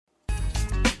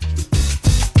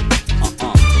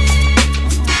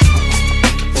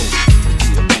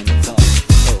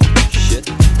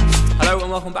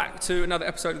to another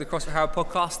episode of the CrossFit Harrow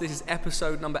podcast. This is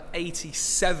episode number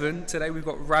 87. Today we've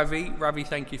got Ravi. Ravi,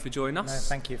 thank you for joining us. No,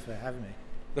 thank you for having me.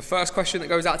 The first question that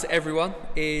goes out to everyone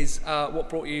is, what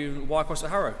brought you, why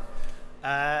CrossFit Harrow?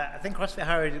 I think CrossFit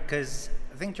Harrow because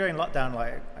I think during lockdown,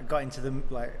 I got into the,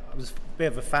 I was a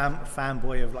bit of a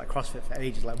fanboy of CrossFit for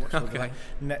ages, watching all the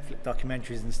Netflix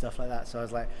documentaries and stuff like that. So I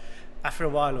was after a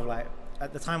while of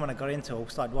at the time when I got into it or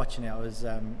started watching it, I was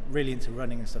really into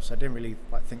running and stuff, so I didn't really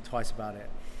think twice about it.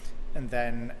 And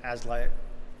then as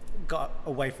got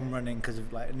away from running because of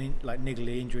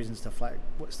niggly injuries and stuff,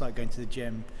 started going to the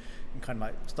gym and kind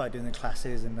of started doing the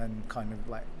classes, and then kind of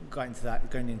got into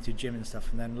that, going into gym and stuff.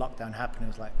 And then lockdown happened.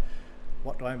 It was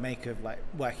what do I make of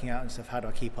working out and stuff? How do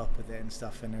I keep up with it and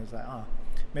stuff? And it was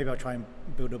maybe I'll try and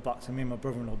build a box. And me and my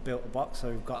brother-in-law built a box,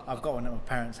 so I've got one at my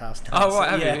parents' house now. Oh,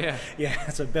 right, have you? Yeah.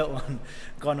 So I built one,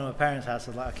 got one at my parents' house.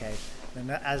 I was okay.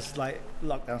 And as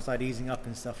lockdown started easing up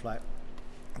and stuff,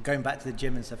 going back to the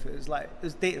gym and stuff, it was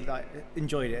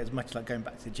enjoyed it as much going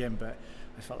back to the gym, but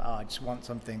I felt I just want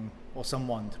something or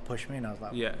someone to push me, and I was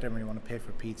I don't really want to pay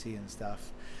for a PT and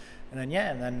stuff. And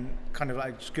then kind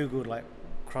of just Googled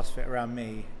CrossFit around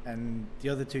me, and the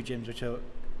other two gyms which are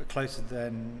closer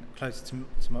to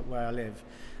where I live,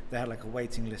 they had a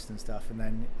waiting list and stuff. And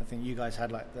then I think you guys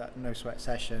had that no sweat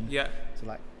session. Yeah.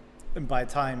 So and by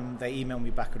the time they emailed me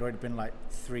back, it'd already been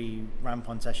 3 ramp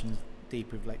on sessions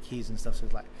deep with keys and stuff. So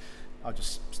it's I'll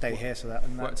just stay here. So that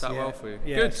worked out well for you.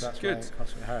 Yeah, good, so that's good.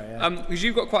 CrossFit Harrow, because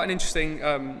you've got quite an interesting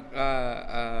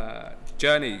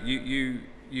journey.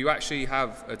 You actually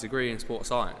have a degree in sports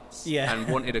science. Yeah. And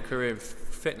wanted a career in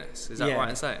fitness. Is that right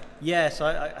in saying? Yeah. So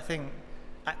I think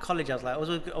at college I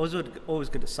was always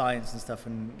good at science and stuff,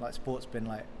 and sports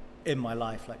been in my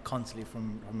life constantly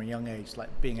from a young age,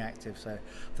 being active. So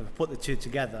if I put the two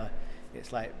together,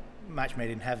 it's match made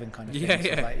in heaven kind of thing.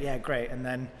 So great. And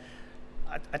then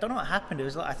I don't know what happened. It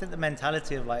was I think the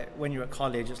mentality of when you're at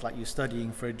college, it's you're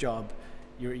studying for a job.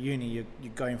 You're at uni, you're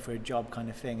going for a job kind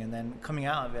of thing. And then coming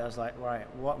out of it, I was right,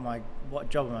 what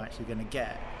job am I actually going to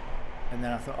get? And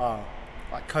then I thought,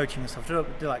 coaching and stuff. I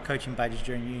did coaching badges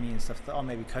during uni and stuff. I thought,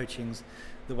 maybe coaching's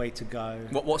the way to go.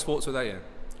 What sports were they in?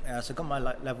 So I got my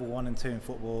level 1 and 2 in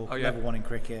football, Oh, yeah. level 1 in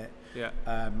cricket. Yeah.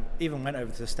 Even went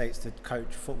over to the States to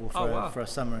coach football for a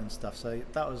summer and stuff. So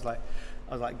that was I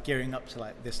was gearing up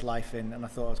to this life and I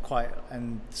thought I was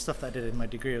and the stuff that I did in my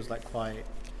degree was quite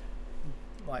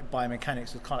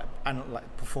biomechanics, was kind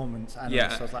of performance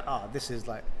analysis. Yeah. So I was this is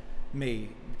me,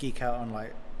 geek out on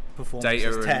performance,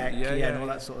 data tech, and all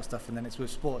that sort of stuff. And then it's with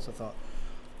sports. I thought.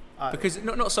 Because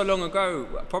not so long ago,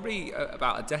 probably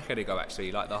about a decade ago,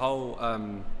 actually, the whole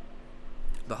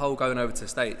going over to the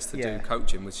States to do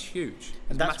coaching was huge.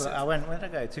 And that's massive. where I went. When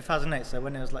did I go? 2008. So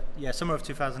when it was summer of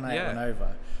 2008, I went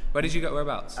over. Where did you go?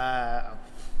 Whereabouts?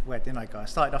 Where didn't I go? I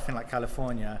started off in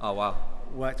California. Oh wow.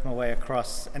 Worked my way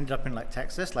across. Ended up in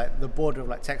Texas, the border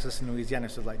of Texas and Louisiana.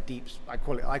 So deep. I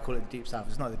call it the deep south.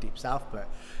 It's not the deep south, but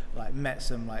met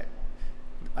some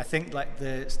I think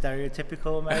the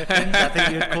stereotypical Americans, I think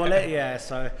you'd call it, yeah.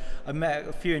 So I met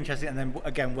a few interesting, and then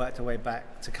again worked our way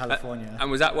back to California.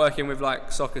 And was that working with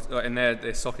soccer in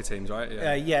their soccer teams, right?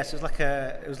 Yeah. So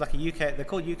it was a UK. They're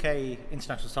called UK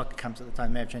International Soccer Camps at the time.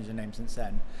 They may have changed their name since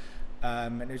then.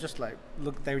 And it was just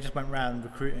they just went around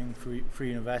recruiting for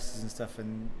universities and stuff.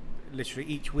 And literally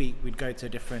each week we'd go to a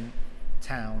different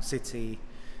town, city.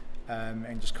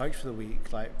 And just coach for the week,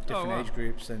 different age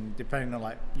groups, and depending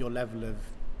on your level of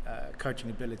coaching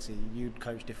ability, you'd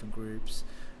coach different groups.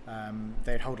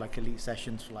 They'd hold elite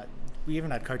sessions for we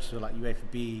even had coaches with UEFA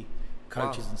B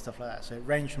coaches and stuff like that. So it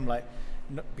ranged from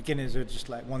beginners who are just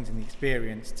wanting the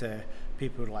experience to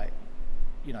people going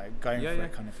for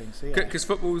it kind of thing. So because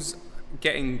football's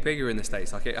getting bigger in the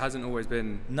States. It hasn't always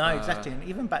been. No, exactly. And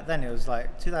even back then, it was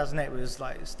 2008 was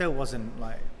it still wasn't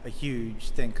a huge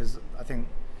thing, because I think.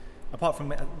 Apart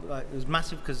from it was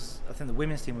massive because I think the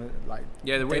women's team were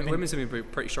the women's team were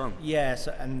pretty strong. Yeah,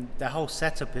 so, and their whole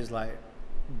setup is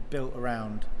built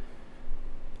around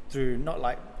through not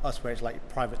us where it's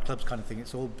private clubs kind of thing.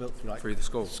 It's all built through the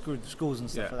schools and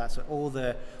stuff like that. So all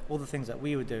the things that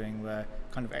we were doing were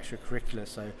kind of extracurricular.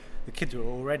 So the kids were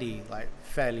already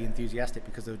fairly enthusiastic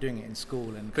because they were doing it in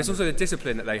school. And it's also the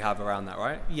discipline that they have around that,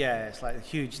 right? Yeah, it's a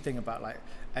huge thing about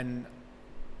and.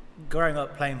 Growing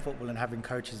up playing football and having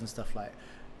coaches and stuff,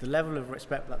 the level of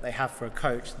respect that they have for a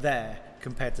coach there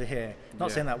compared to here.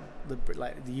 Not saying that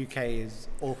the UK is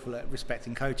awful at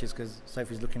respecting coaches, because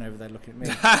Sophie's looking over there looking at me.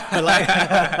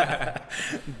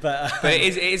 but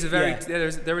it is a very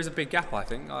there is a big gap. I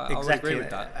think I would agree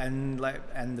with that. And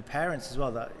the parents as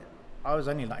well. That I was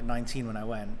only 19 when I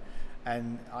went,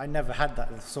 And I never had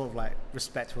that sort of like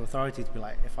respect for authority to be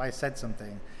like, if I said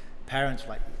something, parents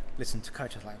were like, listen to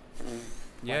coach. I was like,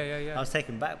 yeah. I was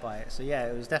taken back by it. So yeah,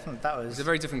 it was definitely, It's a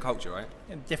very different culture, right?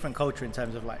 Different culture in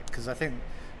terms of like, because I think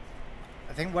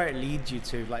where it leads you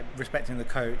to, like, respecting the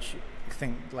coach, I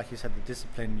think, like you said, the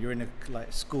discipline, you're in a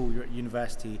like school, you're at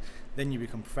university, then you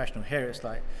become professional. Here it's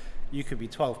like, you could be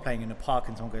 12 playing in a park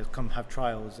and someone goes, come have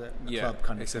trials at a club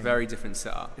kind of it's thing. a very different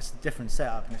setup. It's a different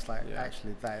setup, and it's like,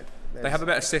 actually, they have a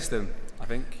better system, I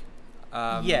think.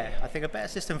 I think a better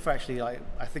system for actually, like,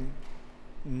 I think,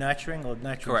 nurturing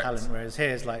Correct. talent, whereas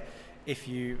here is like,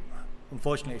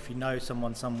 unfortunately, if you know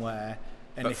someone somewhere,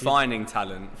 and but finding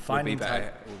talent would be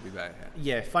better.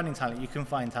 Yeah, finding talent, you can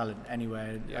find talent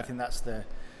anywhere. Yeah. I think that's the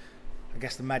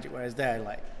magic. Whereas there,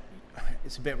 like,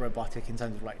 it's a bit robotic in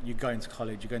terms of like, you're going to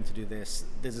college, you're going to do this.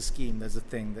 There's a scheme, there's a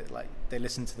thing that like they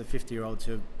listen to the 50-year-olds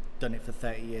who have done it for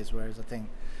 30 years. Whereas I think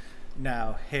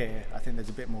now here, I think there's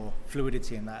a bit more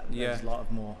fluidity in that. There's a lot of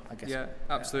more, I guess. Yeah,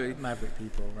 absolutely. Maverick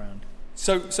people around.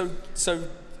 So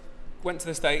went to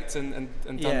the States and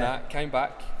done that.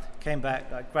 Came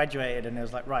back, like, graduated, and it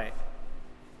was like, right,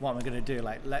 what am I going to do?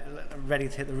 Like, ready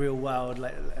to hit the real world.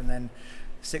 Like, and then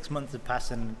 6 months had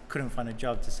passed and couldn't find a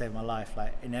job to save my life.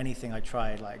 Like, in anything I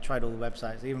tried all the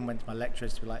websites. I even went to my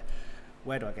lecturers to be like,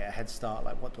 where do I get a head start?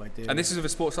 Like, what do I do? And this is with a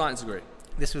sports science degree.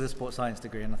 This was a sports science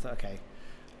degree, and I thought, okay.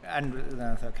 And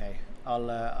then I thought, okay,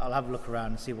 I'll have a look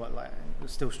around and see what, like,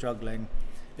 still struggling.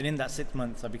 And in that 6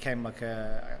 months, I became a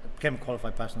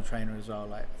qualified personal trainer as well.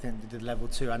 Like, I think I did level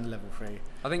 2 and level 3.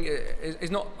 I think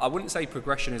it's not, I wouldn't say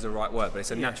progression is the right word, but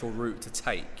it's a natural route to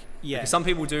take. Yeah. Because some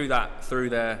people do that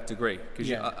through their degree.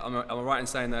 Because am I right in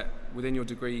saying that within your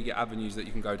degree you get avenues that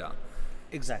you can go down?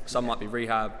 Exactly. Some might be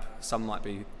rehab, some might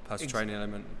be personal training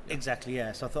element. Exactly,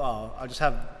 yeah. So I thought, I'll just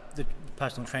have the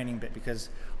personal training bit, because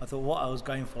I thought what I was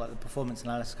going for, like the performance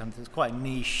analysis kind of thing, it's quite a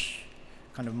niche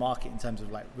kind of market in terms of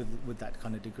like with that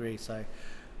kind of degree. So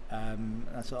I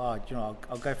thought,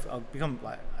 I'll become,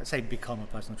 like, I say become a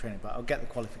personal trainer, but I'll get the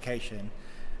qualification.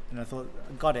 And I thought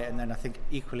I got it, and then I think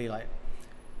equally, like,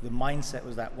 the mindset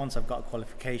was that once I've got a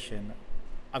qualification,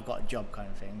 I've got a job kind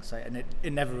of thing. So, and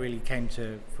it never really came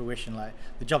to fruition. Like,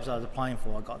 the jobs I was applying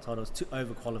for, I got told I was too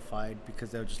overqualified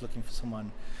because they were just looking for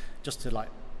someone just to, like,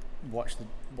 watch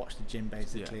the gym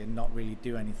basically and not really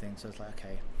do anything. So it's like,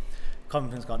 okay,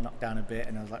 confidence got knocked down a bit,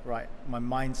 and I was like, right, my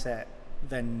mindset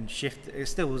then shifted. It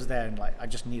still was there, and like, I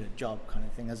just need a job kind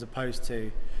of thing, as opposed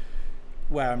to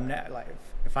where I'm now. Like,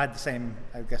 if I had the same,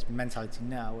 I guess, mentality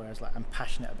now, whereas like I'm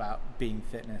passionate about being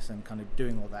fitness and kind of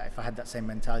doing all that. If I had that same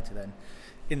mentality then,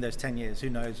 in those 10 years, who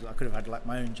knows, I could have had like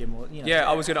my own gym, or, you know. Yeah,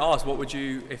 I was going to ask, what would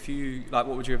you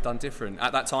have done different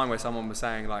at that time where someone was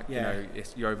saying, like, you know,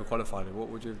 you're overqualified? What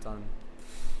would you have done?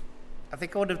 I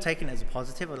think I would have taken it as a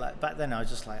positive. Or like, back then I was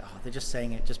just like, oh, they're just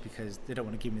saying it just because they don't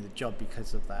want to give me the job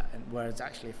because of that. And whereas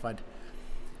actually, if I'd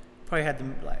probably had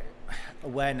the, like,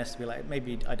 awareness to be like,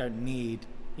 maybe I don't need,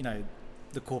 you know,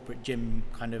 the corporate gym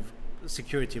kind of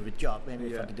security of a job. Maybe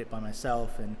if I did it by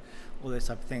myself and all those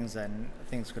type of things, then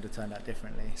things could have turned out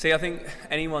differently. See, I think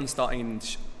anyone starting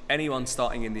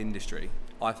in the industry,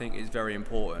 I think is very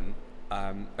important,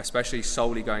 especially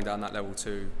solely going down that level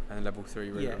 2 and level 3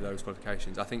 route of those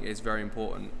qualifications. I think it's very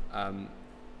important.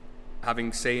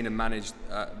 Having seen and managed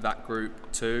that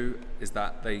group too, is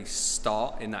that they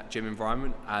start in that gym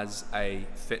environment as a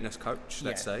fitness coach,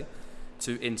 let's say,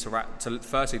 to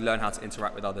firstly learn how to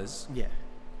interact with others.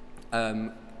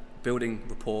 Building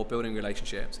rapport, building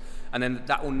relationships, and then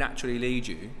that will naturally lead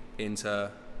you into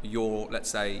your, let's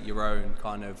say, your own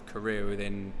kind of career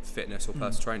within fitness or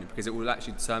personal training, because it will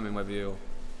actually determine whether you're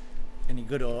any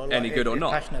good or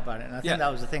not, passionate about it. And I think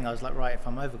that was the thing. I was like, right, if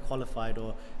I'm overqualified,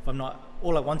 or if I'm not,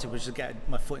 all I wanted was to get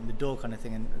my foot in the door kind of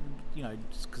thing. And, you know,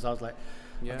 just because I was like,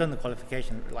 I've done the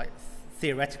qualification, like,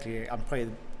 theoretically I'm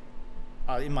probably,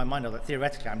 in my mind I was like,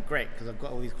 theoretically I'm great because I've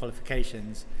got all these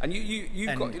qualifications. And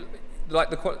you've got,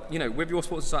 like, with your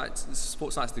sports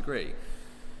science degree,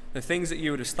 the things that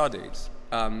you would have studied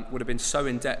would have been so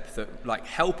in depth that, like,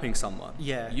 helping someone,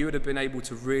 you would have been able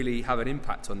to really have an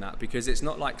impact on that, because it's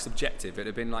not like subjective. It would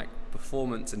have been like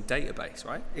performance and database,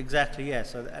 right? Exactly, yeah.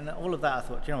 So, and all of that, I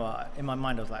thought, you know what? In my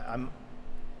mind, I was like,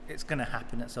 it's going to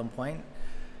happen at some point,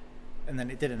 and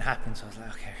then it didn't happen. So I was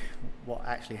like, okay, what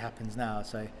actually happens now?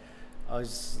 So I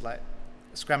was like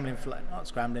scrambling for, like, not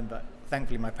scrambling, but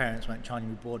thankfully my parents weren't charging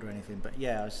me board or anything. But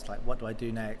yeah, I was just like, what do I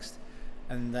do next?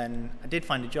 And then I did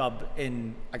find a job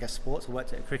in, I guess, sports. I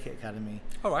worked at a cricket academy.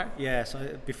 All right. Yeah,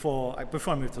 so before I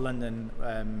moved to London,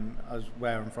 I was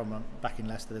where I'm from, back in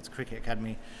Leicester, there's a cricket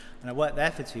academy. And I worked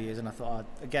there for 2 years, and I thought,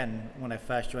 again, when I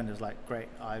first joined, I was like, great,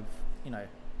 I've, you know,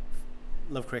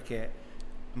 love cricket.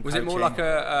 Was it more like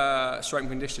a strength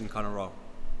and conditioning kind of role?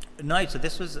 No, so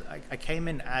this was, I came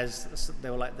in as,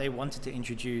 they wanted to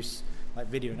introduce like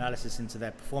video analysis into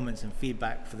their performance and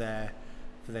feedback for their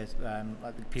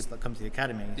like the people that come to the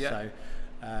academy. Yeah. So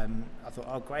I thought,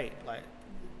 oh great, like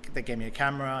they gave me a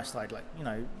camera, I started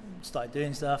started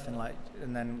doing stuff,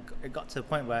 and then it got to the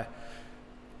point where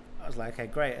I was like, okay,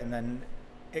 great, and then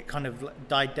it kind of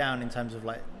died down in terms of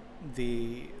like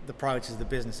the priorities of the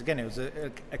business. Again, it was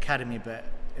an academy, but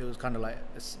it was kind of like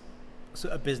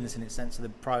a business in its sense. So the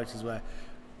priorities were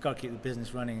got to keep the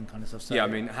business running and kind of stuff. So yeah, I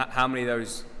mean, how many of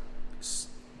those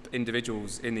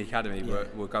individuals in the academy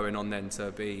were going on then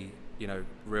to be,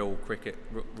 real cricket,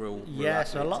 real yeah.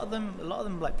 athletes? So a lot of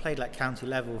them like played like county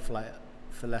level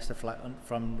for Leicester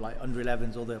from like under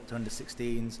 11s all the way up to under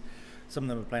 16s. Some of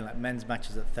them were playing like men's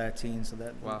matches at 13. So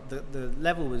the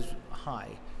level was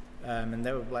high, and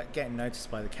they were like getting noticed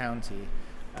by the county,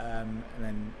 and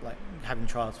then like having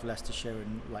trials for Leicestershire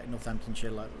and like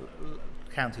Northamptonshire, like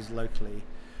counties locally.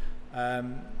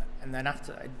 And then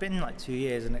after it'd been like 2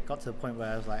 years, and it got to the point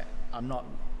where I was like, I'm not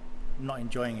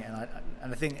enjoying it,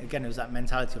 and I think again it was that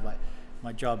mentality of like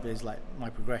my job is like my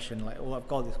progression, like I've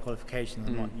got these qualifications,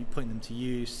 I'm not putting them to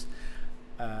use,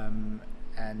 and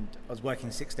I was working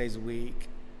 6 days a week,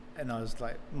 and I was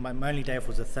like my only day off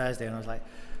was a Thursday, and I was like,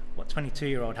 what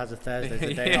 22-year-old has a Thursday as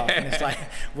a day off? And it's like,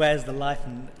 where's the life?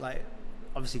 And like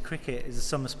obviously cricket is a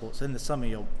summer sport, so in the summer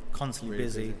you're constantly really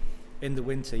busy. In the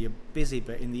winter you're busy,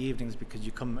 but in the evenings because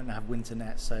you come and have winter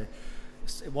nets, so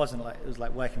it wasn't like, it was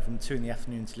like working from 2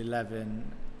 p.m. till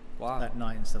 11 at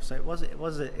night and stuff. So it was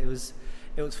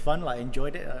fun. Like I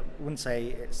enjoyed it. I wouldn't say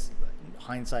it's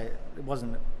hindsight, it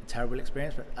wasn't a terrible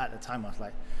experience, but at the time I was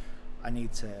like,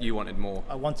 you wanted more.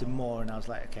 I wanted more, and I was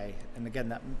like, okay. And again,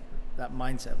 that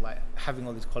mindset of like having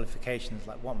all these qualifications,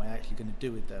 like what am I actually going to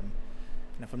do with them?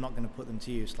 And if I'm not going to put them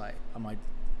to use, like it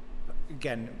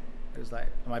was like,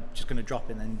 am I just going to drop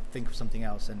it and then think of something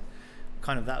else? And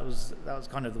kind of that was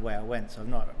kind of the way I went. So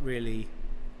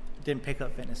didn't pick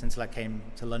up fitness until I came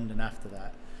to London after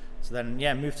that. So then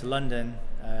moved to London.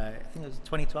 I think it was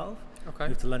 2012. Okay.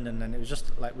 Moved to London, and it was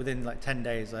just like within like 10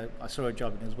 days I saw a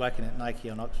job, and I was working at Nike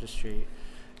on Oxford Street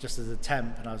just as a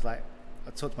temp, and I was like, I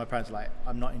talked to my parents like,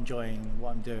 I'm not enjoying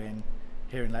what I'm doing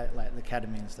here in like the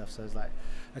academy and stuff. So I was like,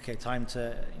 okay, time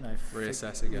to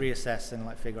reassess and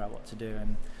like figure out what to do.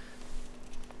 And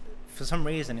for some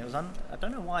reason it was I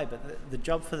don't know why, but the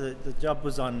job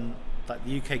was on like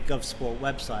the UK GovSport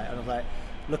website, and I was like,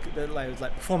 look at it was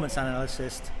like performance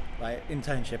analyst, like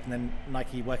internship, and then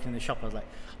Nike working in the shop. I was like,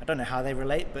 I don't know how they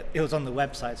relate, but it was on the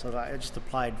website, so I just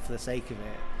applied for the sake of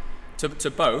it.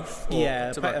 To both?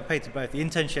 Yeah, I paid to both. The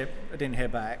internship I didn't hear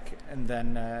back, and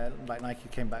then like Nike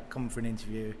came back, come for an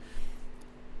interview.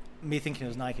 Me thinking it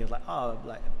was Nike, I was like, oh,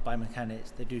 like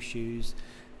biomechanics, they do shoes.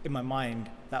 In my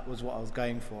mind, that was what I was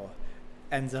going for.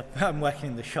 Ends up, I'm working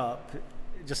in the shop,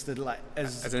 just as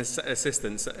an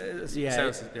assistant.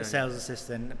 Sales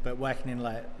assistant, but working in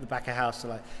like the back of house, so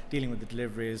like dealing with the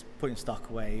deliveries, putting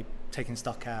stock away, taking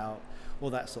stock out,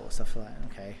 all that sort of stuff. Like,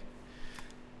 okay.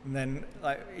 And then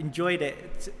like enjoyed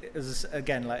it as a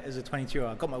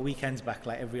 22-year-old. I got my weekends back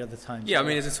like every other time. Yeah, so, I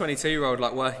mean, as a 22-year-old,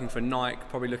 like working for Nike,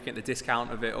 probably looking at the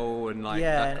discount of it all and like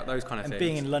those kind of things. And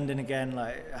being in London again,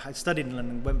 like I studied in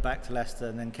London, went back to Leicester,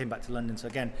 and then came back to London. So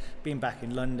again, being back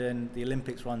in London, the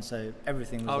Olympics were on, so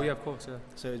everything was. Oh yeah, of course, yeah.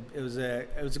 So it was a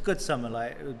good summer,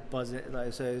 like it was buzzing,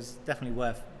 like, so it was definitely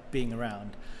worth being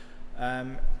around.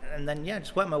 And then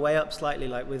just worked my way up slightly,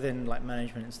 like within like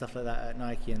management and stuff like that at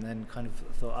Nike, and then kind of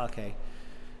thought, okay.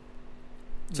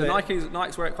 So Nike's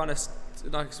where it kind of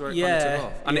took off,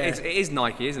 and it is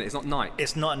Nike, isn't it? It's not Nike.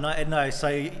 It's not Nike. No, so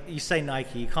you say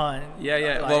Nike, you can't.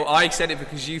 Yeah. Like, well, I said it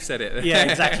because you said it. Yeah,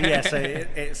 exactly. Yeah, so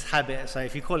it's habit. So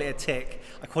if you call it a tick,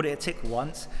 I called it a tick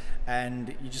once,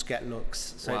 and you just get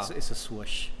looks. So it's a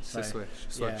swoosh. So, it's a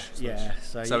swoosh. Yeah.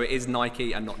 So it is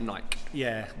Nike and not Nike.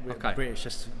 Yeah. Okay. British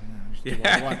just. Do what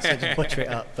I want, so just butcher it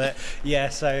up. But yeah,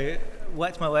 so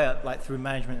worked my way up like through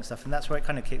management and stuff, and that's where it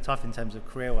kind of kicked off in terms of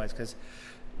career-wise, because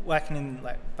working in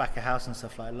like back of house and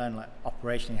stuff, like I learned like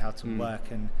operationally how to work,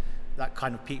 and that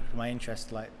kind of piqued my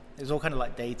interest. Like it was all kind of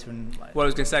like data and like. Well, I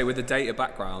was going to say with the data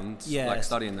background, like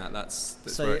studying that's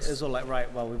so it was all like,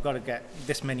 right, well, we've got to get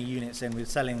this many units in. We're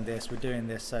selling this, we're doing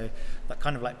this, so that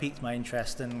kind of like piqued my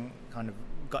interest and kind of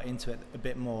got into it a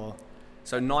bit more.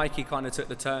 So Nike kind of took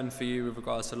the turn for you with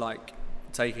regards to like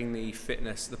taking the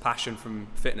passion from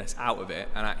fitness out of it,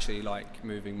 and actually like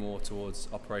moving more towards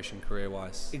operation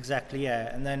career-wise. Exactly,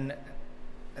 yeah. And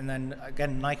then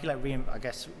again, Nike like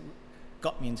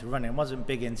got me into running. I wasn't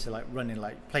big into like running,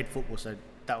 like played football, so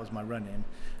that was my running.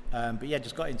 But yeah,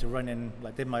 just got into running,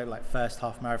 like did my like first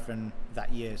half marathon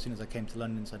that year as soon as I came to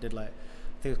London. So I did like,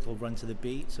 I think it's called Run to the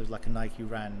Beat. So it was like a Nike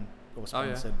ran or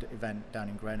sponsored event down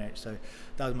in Greenwich. So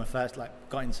that was my first, like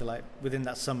got into like, within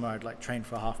that summer I'd like trained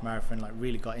for a half marathon, like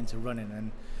really got into running.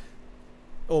 And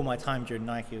all my time during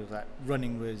Nike was like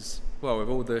running was... Well, with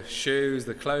all the shoes,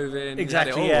 the clothing,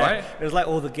 exactly, it all, yeah. right? It was like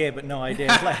all the gear, but no idea.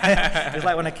 It was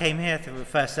like when I came here for the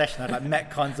first session, I had like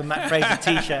Metcons and Matt Fraser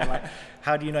t-shirt. Like,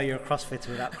 how do you know you're a CrossFitter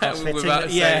without CrossFitting?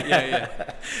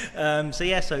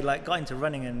 So like got into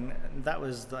running, and that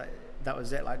was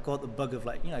it. Like got the bug of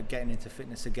like, you know, getting into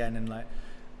fitness again, and like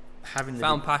having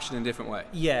found passion in a different way.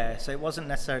 Yeah, so it wasn't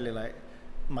necessarily like,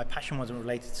 my passion wasn't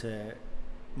related to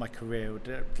my career or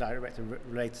directly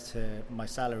related to my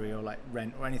salary or like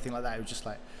rent or anything like that. It was just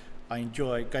like, I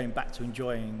enjoy going back to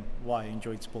enjoying why I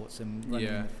enjoyed sports and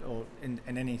running or in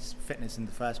any fitness in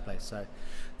the first place. So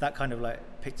that kind of like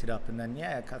picked it up, and then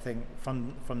I think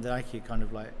from the Nike kind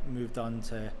of like moved on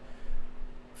to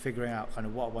figuring out kind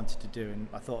of what I wanted to do. And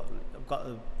I thought, I've got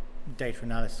a data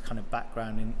analysis kind of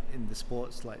background in the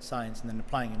sports like science, and then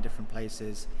applying in different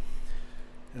places,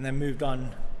 and then moved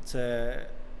on to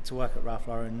work at Ralph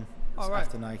Lauren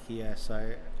after Nike.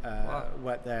 So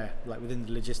worked there like within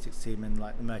the logistics team and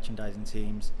like the merchandising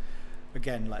teams.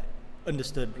 Again, like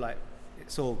understood like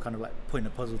it's all kind of like putting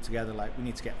a puzzle together. Like, we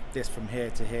need to get this from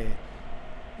here to here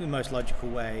the most logical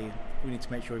way. We need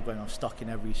to make sure we've got enough stock in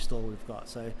every store we've got.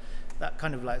 So that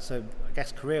kind of like, so I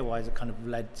guess career-wise, it kind of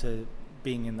led to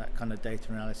being in that kind of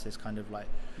data analysis, kind of like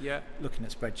looking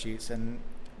at spreadsheets.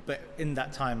 But in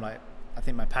that time, like, I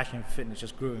think my passion for fitness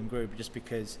just grew and grew, just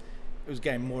because it was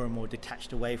getting more and more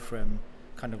detached away from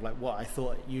kind of like what I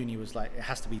thought uni was like. It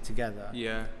has to be together.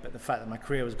 Yeah. But the fact that my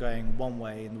career was going one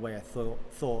way in the way I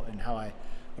thought and how I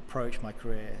approached my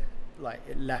career, like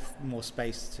it left more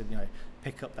space to, you know,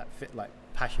 pick up that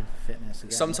passion for fitness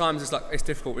again. Sometimes it's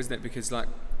difficult, isn't it? Because like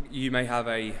you may have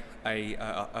a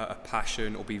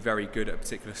passion or be very good at a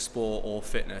particular sport or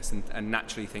fitness, and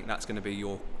naturally think that's going to be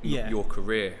your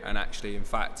career, and actually in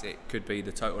fact it could be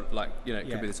the total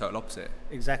could be the total opposite.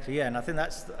 Exactly, yeah. And I think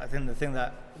the thing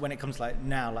that when it comes like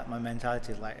now, like my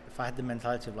mentality is like, if I had the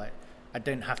mentality of like I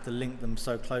don't have to link them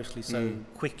so closely so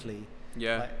quickly,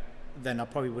 like, then I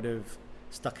probably would have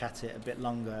stuck at it a bit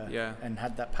longer and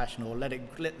had that passion, or let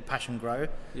the passion grow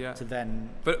to then.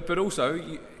 But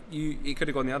also you could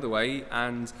have gone the other way,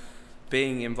 and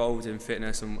being involved in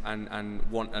fitness and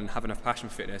having a passion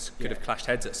for fitness could have clashed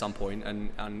heads at some point,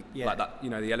 and like that, you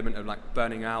know, the element of like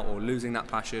burning out or losing that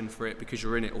passion for it because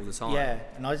you're in it all the time. Yeah,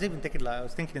 and I was even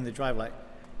thinking in the drive, like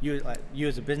you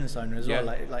as a business owner as well,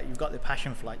 like you've got the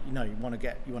passion for, like, you know, you want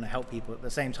to help people. At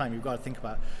the same time, you've got to think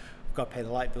about, you've got to pay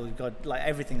the light bill, you've got like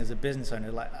everything as a business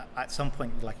owner. Like at some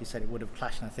point, like you said, it would have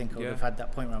clashed, and I think I would have had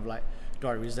that point where I'm like, do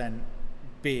I resent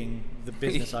being the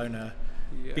business owner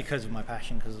because of my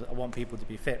passion, because I want people to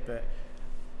be fit? But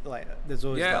like there's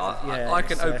always I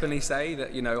can openly say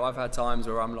that, you know, I've had times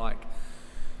where I'm like,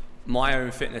 my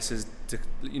own fitness has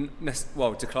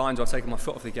declined, or I've taken my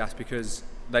foot off the gas because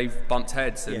they've bumped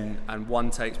heads, and one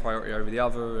takes priority over the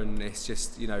other, and it's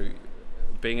just, you know,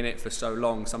 being in it for so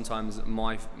long, sometimes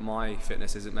my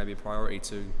fitness isn't maybe a priority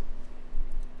to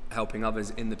helping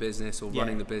others in the business or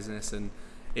running the business. And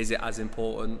is it as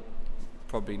important?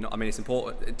 Probably not. I mean, it's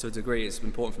important to a degree. It's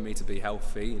important for me to be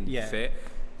healthy and fit,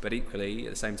 but equally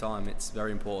at the same time, it's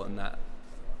very important that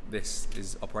this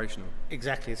is operational.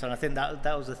 Exactly. So I think that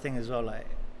was the thing as well. Like,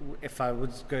 if I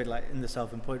would go like in the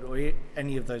self-employed or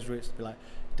any of those routes, to be like,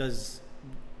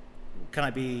 can I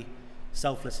be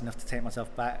selfless enough to take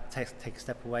myself back, take a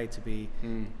step away, to be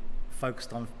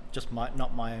focused on just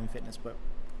not my own fitness, but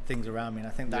things around me. And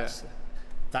I think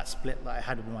that split that I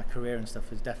had with my career and stuff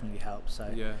has definitely helped. So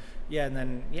and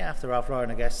then after Ralph Lauren,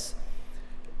 I guess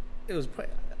it was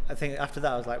I think after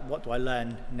that I was like, what do I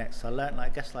learn next? So I learned,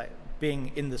 like, I guess, like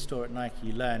being in the store at Nike,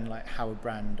 you learn like how a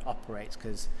brand operates,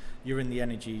 because you're in the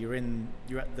energy, you're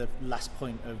at the last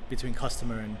point of between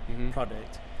customer and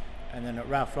product. And then at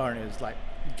Ralph Lauren, it was like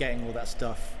getting all that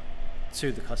stuff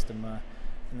to the customer.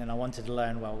 And then I wanted to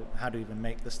learn, well, how to even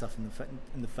make the stuff in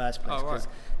the first place.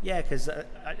 Because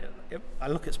I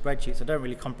look at spreadsheets, I don't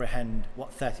really comprehend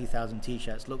what 30,000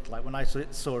 t-shirts looked like. When I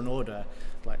saw an order,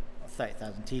 like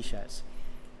 30,000 t-shirts.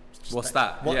 What's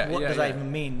like, that? What does that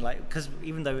even mean? Like, because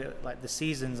even though like the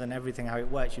seasons and everything, how it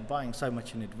works, you're buying so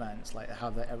much in advance, like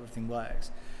how everything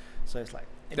works. So it's like,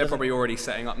 they're probably already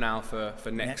setting up now for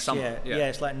next summer. Year. Yeah,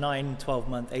 it's like 9, 12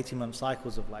 month, 18 month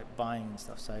cycles of like buying and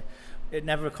stuff. So it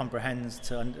never comprehends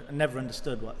never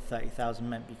understood what 30,000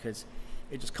 meant, because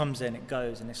it just comes in, it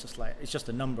goes, and it's just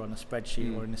a number on a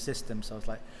spreadsheet or in a system. So I was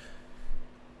like,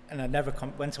 and I never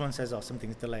when someone says, "Oh,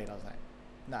 something's delayed," I was like,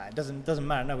 "Nah, it doesn't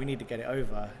matter. No, we need to get it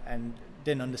over." And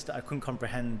didn't understand. I couldn't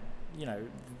comprehend,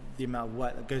 the amount of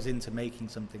work that goes into making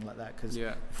something like that, because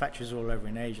factories are all over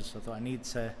in Asia. So I thought I need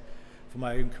to, for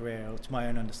my own career or to my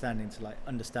own understanding, to like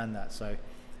understand that. So.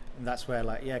 And that's where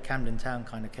Camden Town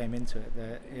kind of came into it.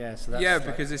 So that's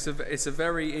because it's a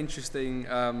very interesting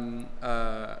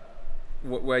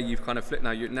where you've kind of flipped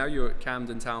now. You're at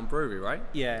Camden Town Brewery, right?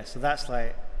 Yeah, so that's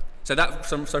like. So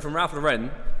from Ralph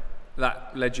Lauren,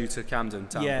 that led you to Camden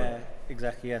Town. Yeah, Brewery.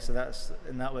 Exactly. Yeah, so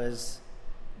that was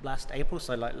last April.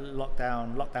 So like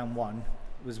lockdown 1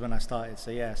 was when I started.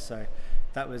 So so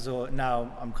that was all.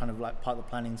 Now I'm kind of like part of the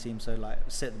planning team. So like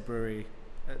sit at the brewery.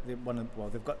 They've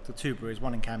got the 2 breweries,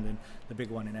 one in Camden, the big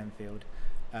one in Enfield,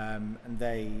 and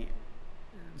they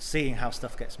seeing how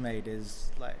stuff gets made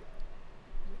is like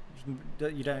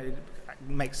it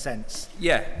makes sense.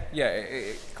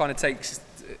 It kind of takes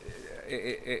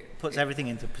it puts everything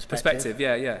into perspective.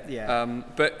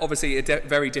 But obviously a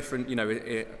very different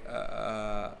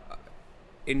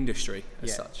industry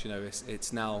as such.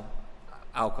 It's now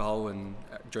alcohol and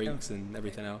drinks and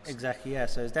everything else. Exactly.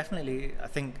 So it's definitely, I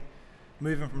think,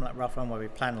 moving from like Ralph Lauren, where we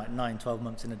plan like 9-12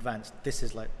 months in advance, this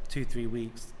is like 2-3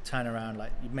 weeks turnaround.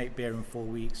 Like you make beer in 4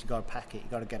 weeks, you got to pack it, you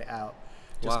got to get it out.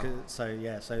 Like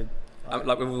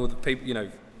with all the people,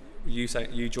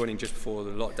 you joining just before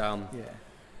the lockdown. Yeah,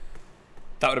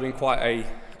 that would have been quite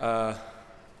a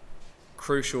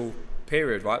crucial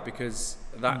period, right? Because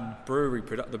that brewery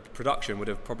the production would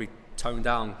have probably toned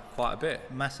down quite a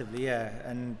bit. Massively,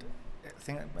 and. I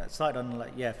think it started on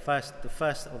the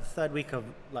third week of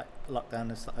like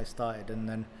lockdown I started, and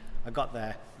then I got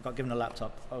there, I got given a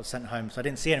laptop, I was sent home, so I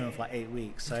didn't see anyone for like 8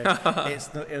 weeks. So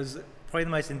it was probably the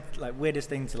most weirdest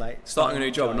thing to like starting a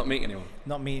new job and not meeting anyone,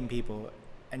 not meeting people,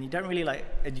 and you don't really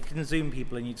and you can Zoom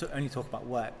people and you only talk about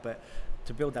work, but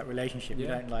to build that relationship, you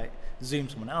don't like Zoom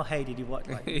someone. Oh, hey, did you watch?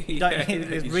 Like, you don't.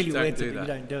 It's really weird that you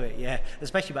don't do it. Yeah,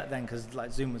 especially back then, because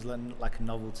like Zoom was like a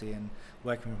novelty and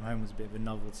working from home was a bit of a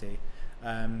novelty.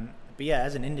 But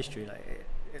as an industry,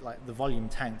 like the volume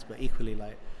tanked, but equally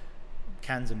like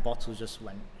cans and bottles just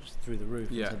went through the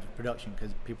roof in terms of production,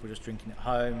 because people were just drinking at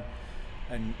home,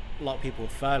 and a lot of people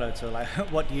were furloughed. So like,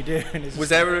 what do you do? And was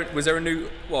there a new?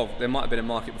 Well, there might have been a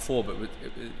market before, but it was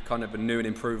kind of a new and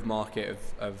improved market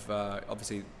of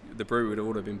obviously the brewery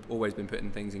would have always been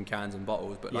putting things in cans and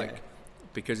bottles, but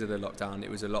because of the lockdown, it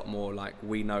was a lot more like,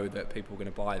 we know that people are going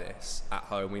to buy this at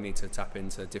home. We need to tap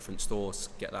into different stores,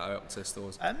 get that out to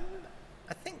stores. I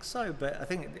think so, but I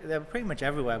think they were pretty much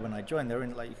everywhere when I joined. They were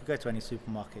in, like, you could go to any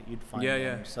supermarket, you'd find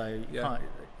them. So you can't.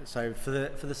 So for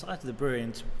the size of the brewery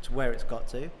and to where it's got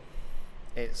to,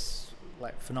 it's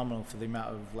like phenomenal for the amount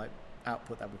of like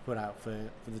output that we put out for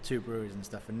the 2 breweries and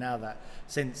stuff. And now that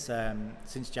since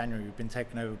January we've been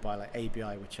taken over by like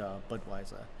ABI, which are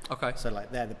Budweiser. Okay. So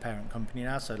like they're the parent company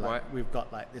now. So like we've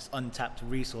got like this untapped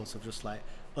resource of just like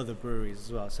other breweries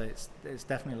as well. So it's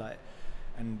definitely like,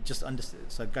 and just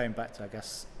so going back to, I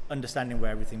guess, understanding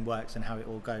where everything works and how it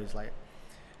all goes, like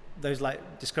those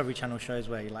like Discovery Channel shows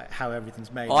where you like how everything's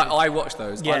made. I watch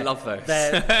those. I love those.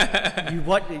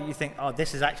 You think, oh,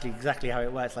 this is actually exactly how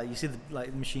it works. Like you see the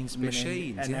machines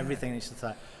spinning and everything. It's just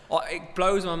like, it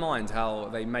blows my mind how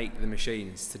they make the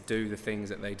machines to do the things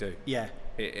that they do. Yeah.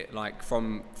 It like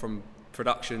from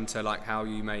production to like how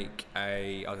you make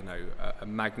a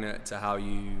magnet to how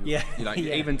you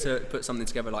even to put something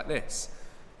together like this.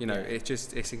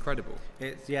 It's incredible.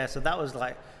 So that was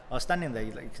like, I was standing there,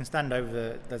 like you can stand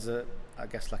over there's a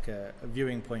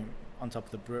viewing point on top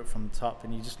of the brew from the top,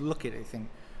 and you just look at it and think,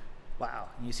 wow,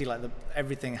 and you see like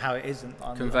everything how it is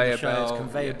on the shows,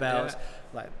 conveyor belts,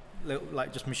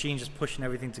 like just machines just pushing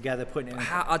everything together, putting it in.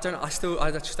 I just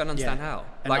don't understand how.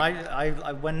 And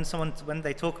I when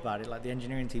they talk about it, like the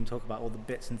engineering team talk about all the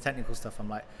bits and technical stuff, I'm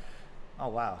like, oh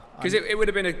wow. Because it would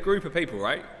have been a group of people,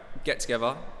 right? Get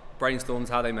together, brainstorms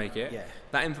how they make it. Yeah.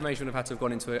 That information would have had to have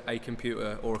gone into a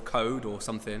computer or a code or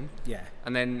something. Yeah.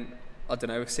 And then, I don't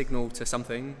know, a signal to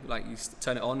something, like you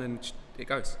turn it on and it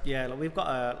goes. Yeah, like we've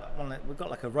got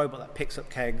like a robot that picks up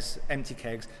kegs, empty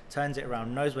kegs, turns it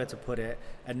around, knows where to put it,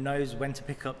 and knows when to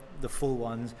pick up the full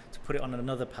ones to put it on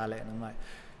another pallet. And I'm like,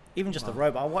 even just the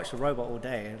robot, I watch the robot all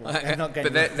day. Like, not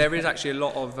getting but there is actually a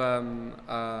lot of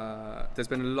there's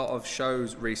been a lot of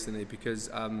shows recently because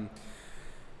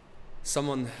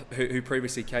someone who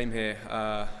previously came here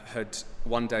had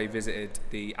one day visited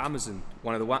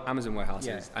one of the Amazon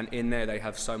warehouses, and in there they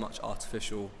have so much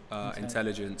artificial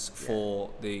intelligence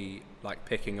for the like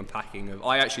picking and packing of.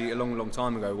 I actually a long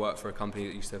time ago worked for a company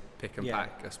that used to pick and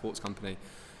pack, a sports company,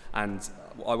 and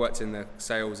I worked in the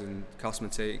sales and customer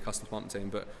department team.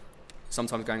 But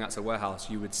sometimes going out to a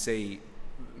warehouse, you would see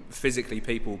physically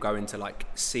people go into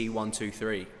like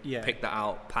C123, pick that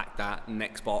out, pack that,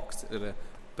 next box,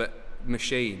 but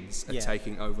machines are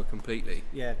taking over completely.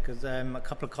 Yeah, because a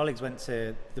couple of colleagues went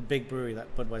to the big brewery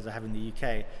that Budweiser have in the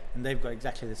UK, and they've got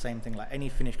exactly the same thing. Like any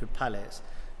finished good pallets,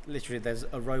 literally there's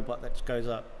a robot that just goes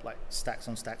up like stacks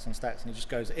on stacks on stacks, and it just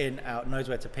goes in, out, knows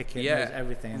where to pick it, knows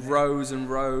everything. Rows and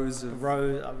rows of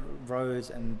rows,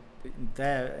 and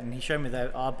there. And he showed me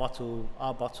that our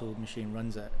bottle machine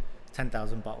runs at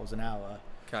 10,000 bottles an hour.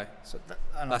 Okay. So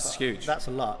that's huge. That's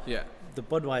a lot. Yeah. The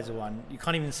Budweiser one, you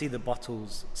can't even see the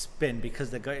bottles spin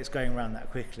because it's going around that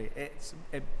quickly.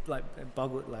 It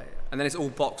boggles like. And then it's all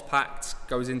box packed,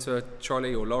 goes into a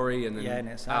trolley or lorry, and then and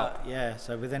it's out. Yeah.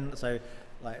 So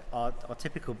like our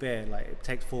typical beer, like it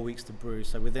takes 4 weeks to brew.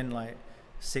 So within 5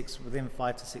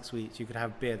 to 6 weeks, you could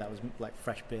have beer that was like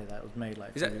fresh beer that was made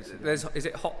like. Is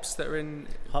it hops that are in?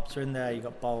 Hops are in there. You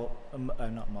got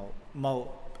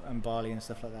malt and barley and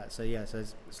stuff like that. So so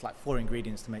it's like 4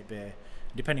 ingredients to make beer,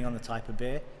 depending on the type of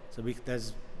beer. So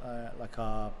there's like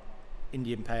our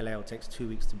Indian Pale Ale takes 2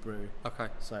 weeks to brew. Okay.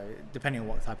 So depending on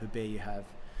what type of beer you have.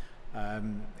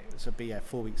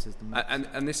 4 weeks is the max.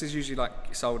 And this is usually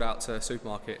like sold out to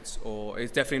supermarkets, or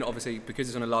it's definitely not, obviously because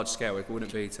it's on a large scale, it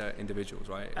wouldn't be to individuals,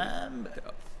 right?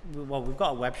 Well, we've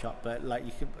got a web shop, but like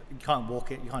you can't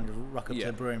walk it, you can't just rock up to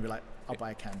the brewery and be like, I'll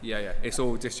buy a can. Yeah. It's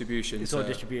all distribution. It's all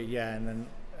distributed, and then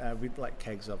we like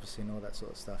kegs obviously and all that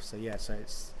sort of stuff. So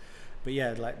it's. But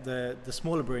like the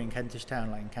smaller brewery in Kentish Town,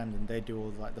 like in Camden, they do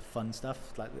all like the fun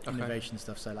stuff, like the innovation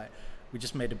stuff. So like we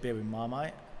just made a beer with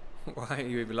Marmite. Why?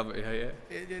 You either love it or hate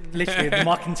it? Literally, the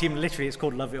marketing team, it's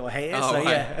called Love It or Hate It. Oh,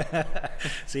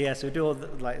 so right. So we do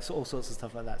all sorts of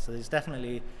stuff like that. So there's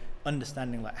definitely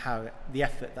understanding like how the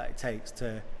effort that it takes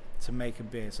to make a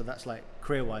beer. So that's like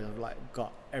career-wise, I've like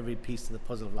got every piece to the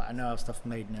puzzle of like I know how stuff's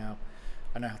made now,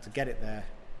 I know how to get it there,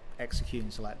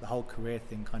 executing. So like the whole career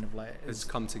thing kind of like has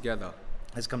come together,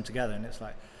 and it's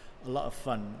like a lot of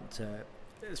fun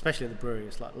especially at the brewery.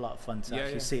 It's like a lot of fun to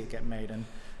actually see it get made. And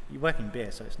you work in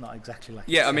beer, so it's not exactly like.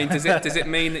 Yeah, I mean, does it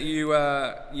mean that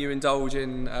you indulge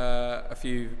in a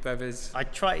few bevers? I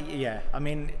try. Yeah, I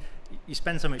mean, you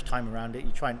spend so much time around it.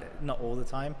 You try not all the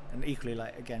time, and equally,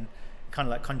 like again, kind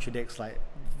of like contradicts like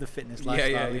the fitness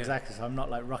lifestyle. Exactly. So I'm not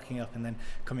like rocking up and then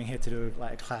coming here to do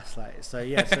like a class. Like so,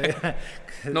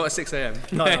 Not at 6 a.m.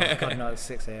 Not at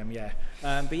 6 a.m. Yeah,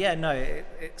 but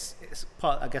it's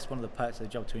part. I guess one of the perks of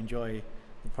the job to enjoy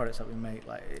the products that we make.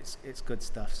 Like it's good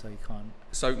stuff, so you can't.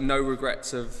 So no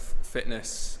regrets of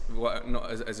fitness,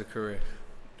 not as a career.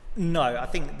 No, I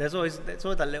think there's always that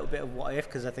little bit of what if,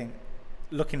 because I think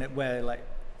looking at where like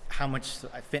how much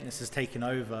fitness has taken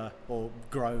over or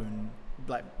grown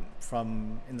like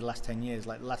from in the last 10 years,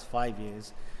 like the last 5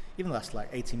 years, even the last like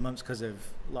 18 months because of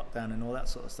lockdown and all that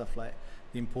sort of stuff, like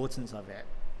the importance of it.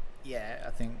 I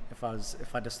think if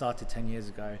I'd have started 10 years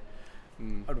ago, I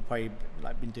would have probably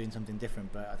like been doing something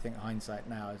different. But I think hindsight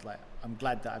now is like I'm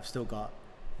glad that I've still got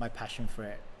my passion for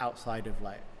it outside of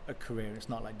like a career. It's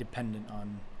not like dependent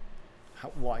on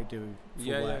what I do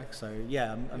for work. So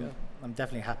I'm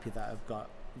definitely happy that I've got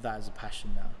that as a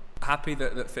passion now. Happy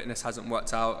that fitness hasn't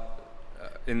worked out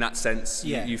in that sense.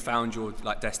 You found your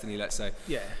like destiny, let's say.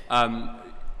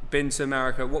 Been to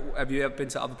America. What have you ever been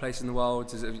to other places in the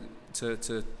world? Is it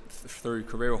through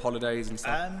career or holidays and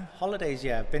stuff? Holidays,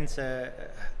 I've been to.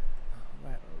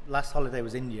 Last holiday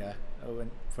was India. I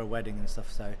went for a wedding and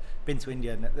stuff. So been to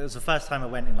India, and it was the first time I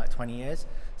went in like 20 years.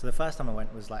 So the first time I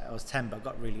went was like I was 10, but I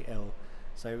got really ill.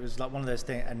 So it was like one of those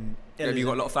things. And have you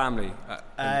got a lot of family?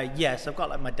 Yes, I've got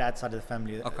like my dad's side of the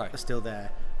family that are still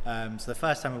there. So the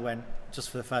first time I went, just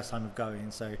for the first time of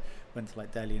going, so went to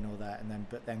like Delhi and all that,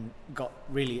 but then got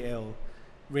really ill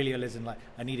as in like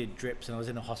I needed drips, and I was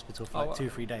in a hospital for like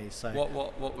 2-3 days. So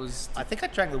what was? I think I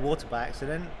drank the water by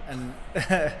accident, and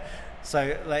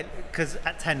so like because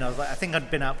at 10 I was like I think I'd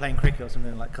been out playing cricket or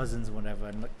something like cousins or whatever,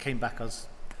 and like, came back I was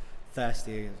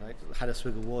thirsty, like had a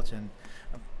swig of water, and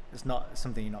it's not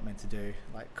something you're not meant to do,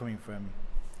 like coming from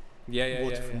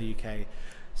water from the UK.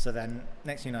 So then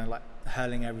next thing you know, like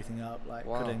hurling everything up, like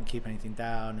couldn't keep anything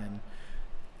down, and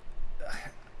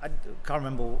I can't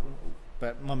remember,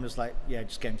 but Mum was like,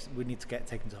 we need to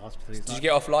take him to hospital. Did you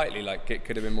get off lightly? Like it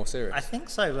could have been more serious? I think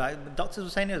so. Like the doctors were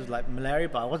saying it was like malaria,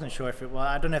 but I wasn't sure if it was.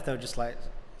 I don't know if they were just like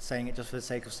saying it just for the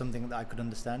sake of something that I could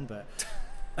understand, but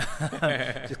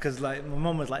just because like my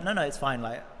mum was like, no, it's fine.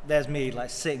 Like there's me like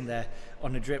sitting there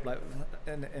on a drip, like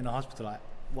in a hospital, like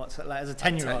what's it, like as a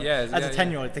 10-year-old, as a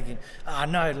 10-year-old thinking,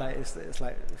 no, like it's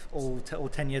like all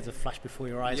 10 years have flashed before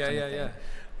your eyes. Kind of thing.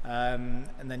 And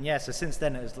then so since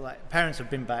then it was like parents have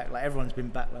been back, like everyone's been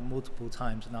back like multiple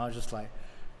times, and I was just like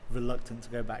reluctant to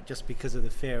go back just because of the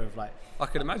fear of like. I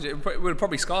can imagine it would have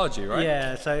probably scarred you, right?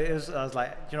 Yeah, so I was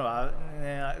like, you know,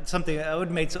 something I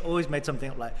always made something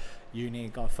up like uni,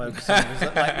 got to focus on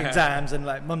like exams, and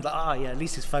like mum's like, at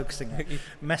least he's focusing. Like,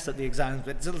 messed up the exams,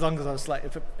 but as long as I was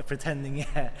like pretending,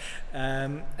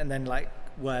 and then like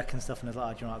work and stuff, and I was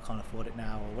like, you know, I can't afford it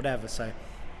now or whatever. So,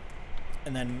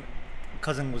 and then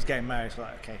cousin was getting married, so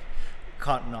like, okay,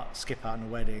 can't not skip out on a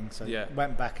wedding. So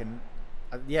went back and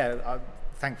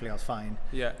thankfully I was fine.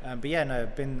 Yeah.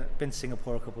 Been to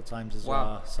Singapore a couple of times as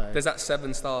well. So there's that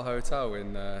 7-star hotel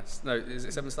in is it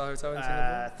 7-star hotel in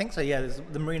Singapore? I think so. Yeah, there's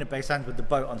the Marina Bay Sands with the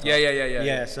boat on top.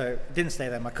 Yeah. So didn't stay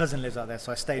there. My cousin lives out there,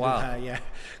 so I stayed with her. Yeah,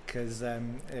 because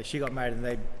she got married and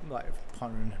they like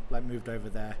partnered like moved over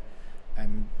there,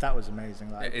 and that was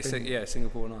amazing. Like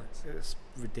Singapore nice. It's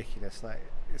ridiculous. Like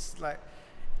it's like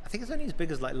I think it's only as big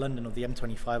as like London or the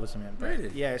M25 or something. But really?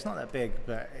 Yeah, it's not that big,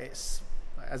 but it's.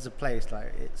 As a place,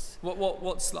 like it's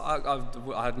what's like,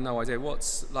 I had no idea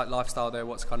what's like lifestyle there.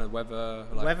 What's kind of weather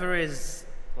like? Weather is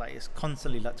like it's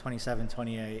constantly like 27,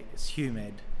 28. It's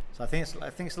humid, so I think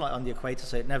it's like on the equator,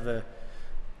 so it never.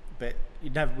 But we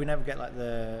never get like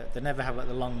they never have like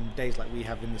the long days like we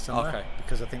have in the summer,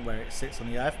 because I think where it sits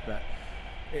on the earth, but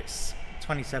it's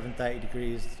 27, 30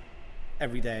 degrees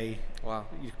every day. Wow.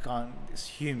 You can't. It's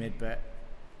humid, but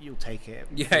you'll take it.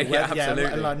 Absolutely.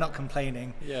 And like not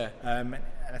complaining. Yeah. And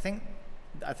I think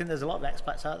there's a lot of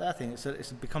expats out there. I think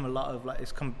it's become a lot of like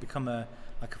become a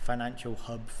financial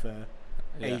hub for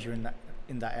Asia in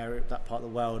that area, that part of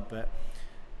the world. But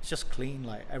it's just clean.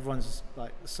 Like everyone's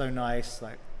like so nice.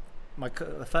 Like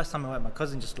the first time I went, my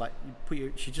cousin just like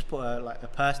she just put a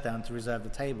purse down to reserve the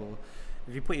table.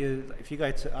 If you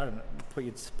go to put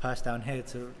your purse down here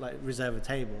to like reserve a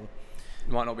table.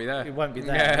 It might not be there. It won't be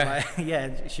there.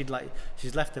 She's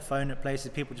left her phone at places.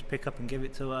 People just pick up and give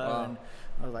it to her. Wow. And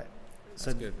I was like,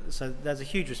 so there's a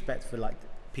huge respect for like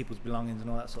people's belongings and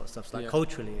all that sort of stuff. So, like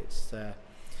culturally, it's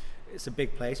a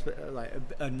big place, but like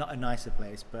not a nicer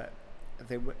place. But I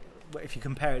think if you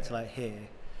compare it to like here,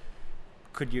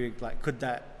 could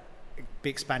that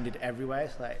be expanded everywhere?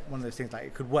 It's like one of those things. Like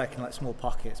it could work in like small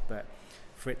pockets, but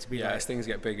for it to be as things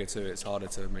get bigger too, it's harder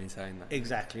to maintain that.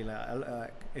 Exactly.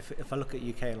 Like if I look at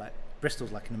UK, like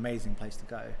Bristol's like an amazing place to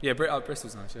go. Yeah,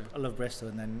 Bristol's nice. Yeah, I love Bristol,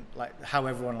 and then like how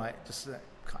everyone like just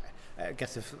I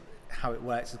guess how it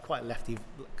works is quite lefty,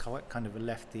 kind of a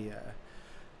lefty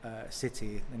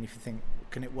city. And if you think,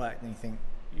 can it work? Then you think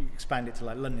you expand it to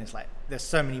like London. It's like there's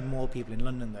so many more people in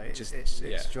London though. It's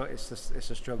a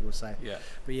struggle. So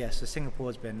so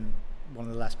Singapore's been one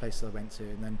of the last places I went to,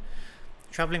 and then.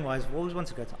 Travelling wise, I always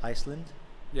wanted to go to Iceland.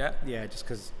 Yeah, just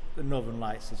because the Northern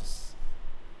Lights are just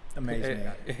amazing.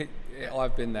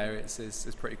 I've been there.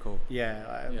 It's pretty cool.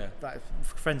 Like,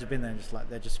 friends have been there, and just like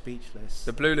they're just speechless.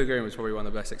 The Blue Lagoon was probably one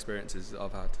of the best experiences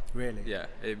I've had. Really? Yeah,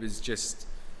 it was just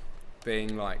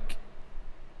being like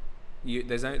you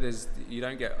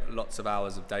don't get lots of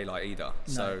hours of daylight either.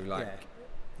 So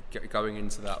going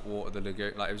into that water, the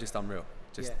lagoon, like it was just unreal.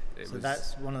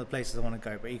 That's one of the places I want to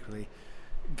go, but equally.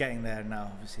 Getting there now,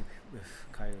 obviously with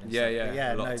COVID.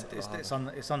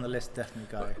 It's on the list.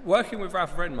 Definitely go. Working with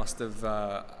Ralph Lauren must have.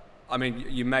 I mean,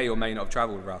 you may or may not have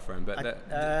travelled with Ralph Lauren, but did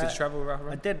you travel with Ralph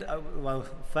Lauren? I did.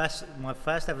 My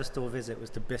first ever store visit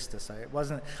was to Bicester, so it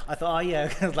wasn't. I thought,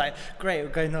 it was like great, we're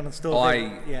going on a store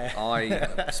visit.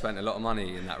 I spent a lot of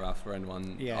money in that Ralph Lauren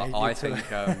one. Yeah, I think.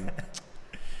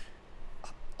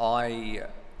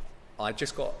 I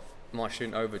just got my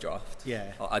student overdraft.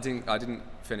 Yeah. I didn't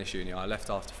finish uni. I left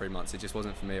after 3 months. It just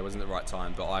wasn't for me. It wasn't the right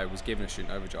time. But I was given a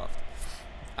student overdraft,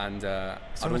 and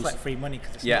it's almost like free money.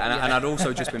 And I'd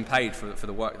also just been paid for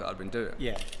the work that I'd been doing.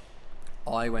 Yeah.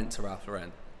 I went to Ralph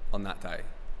Lauren on that day,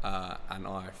 and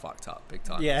I fucked up big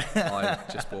time. Yeah.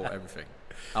 I just bought everything.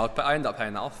 I ended up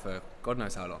paying that off for God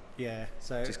knows how long. Yeah,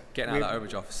 so just getting out of that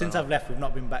overdraft. Since I've left, we've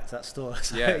not been back to that store.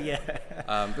 So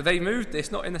but they moved.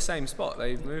 It's not in the same spot.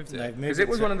 They've moved it because it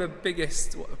was one of the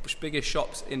biggest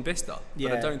shops in Bicester.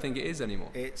 But I don't think it is anymore.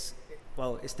 It's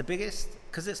the biggest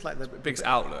because it's like the biggest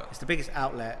outlet. It's the biggest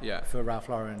outlet for Ralph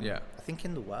Lauren. Yeah, I think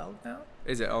in the world now.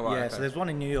 Is it? Oh, right. Yeah, so there's one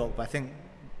in New York, but I think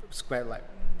square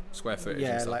footage.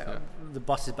 Yeah, and stuff, like the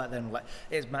bosses back then were like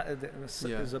it's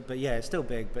still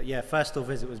big. But first store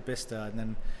visit was Bicester, and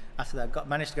then after that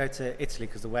managed to go to Italy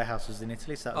because the warehouse was in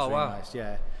Italy, so that was really nice.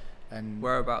 Yeah, and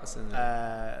whereabouts in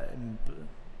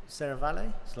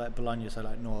Serravalle, so like Bologna, so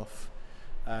like north.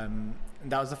 And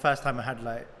that was the first time I had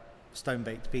like stone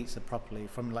baked pizza properly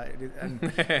from like and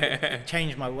it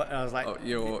changed my. I was like,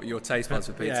 your taste buds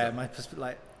for pizza.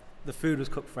 Yeah, the food was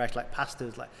cooked fresh, like pasta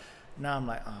was like. Now I'm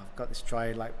like, oh, I've got this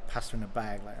dry like pasta in a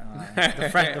bag. Like,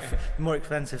 the more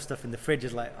expensive stuff in the fridge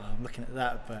is like, oh, I'm looking at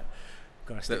that, but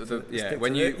gotta stick to it.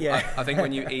 I think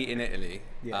when you eat in Italy,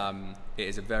 it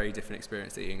is a very different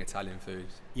experience to eating Italian food.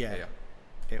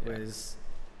 It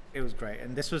was great,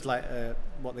 and this was like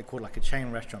what they call like a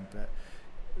chain restaurant, but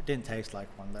it didn't taste like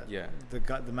one.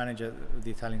 The manager of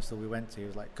the Italian store we went to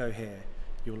was like, go here,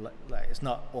 you'll like it's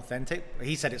not authentic.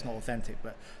 He said it's not authentic,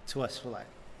 but to us we're like.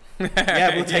 We'll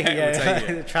take it. We'll take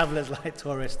it. Travellers like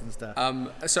tourists and stuff.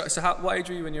 So what age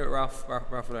were you when you were at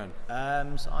Ralph Lauren?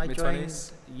 So I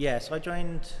Mid-20s? joined. So I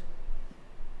joined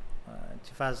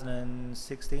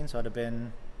 2016. So I'd have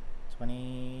been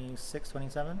 26,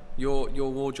 27. Your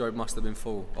wardrobe must have been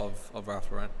full of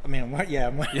Ralph Lauren. I mean,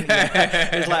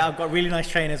 it's like I've got really nice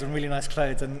trainers and really nice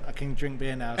clothes, and I can drink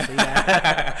beer now. So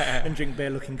and drink beer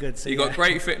looking good. So you got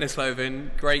great fitness clothing,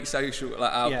 great social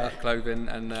clothing,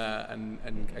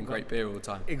 and great beer all the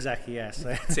time. Exactly. Yeah.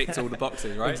 So ticked all the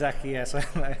boxes, right? Exactly. Yeah. So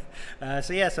like,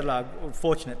 I'm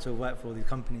fortunate to have worked for all these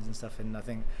companies and stuff, and I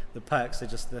think the perks are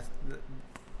just the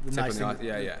nice thing,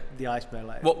 the iceberg.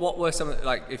 Like what were some of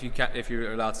like if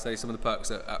you're allowed to say some of the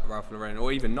perks at Ralph Lauren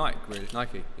or even Nike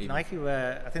even. Nike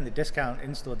were, I think the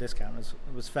in-store discount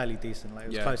was fairly decent. Like it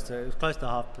was close to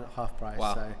half price.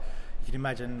 Wow. So you can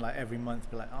imagine like every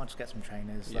month be like, I'll just get some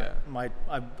trainers. Like when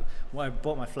I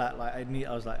bought my flat, like I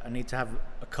need to have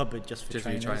a cupboard just for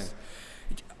trainers.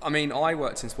 I mean, I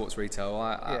worked in sports retail.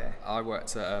 I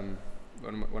worked at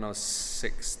when I was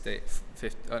 16,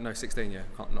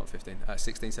 not 15,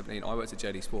 16, 17, I worked at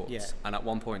JD Sports, and at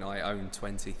one point I owned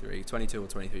 22 or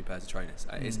 23 pairs of trainers.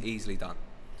 It's easily done.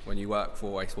 When you work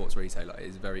for a sports retailer, it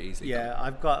is very easily done.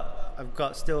 I've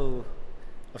still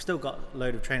got a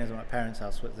load of trainers at my parents'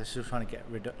 house, but they're still trying to get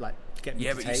rid of, like, get me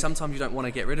to take. Sometimes you don't want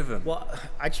to get rid of them. Well,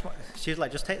 she was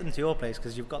like, just take them to your place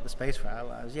because you've got the space for it. I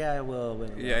was, I will.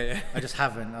 Yeah. I just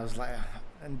haven't. I was like,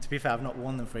 and to be fair, I've not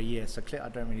worn them for a year, so I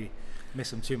don't really miss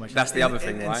them too much. That's the other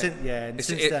thing, right?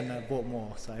 Since then I bought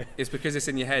more. So it's because it's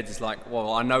in your head. It's like,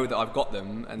 well, I know that I've got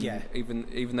them, and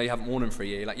even though you haven't worn them for a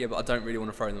year, you're like, but I don't really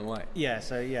want to throw them away.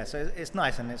 So it's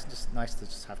nice, and it's just nice to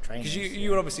just have trainers. Because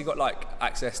you obviously got like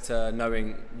access to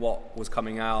knowing what was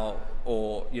coming out,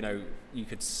 or you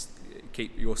could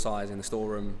keep your size in the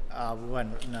storeroom.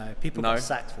 People got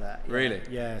sacked for that. Really?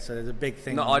 Yeah. So there's a big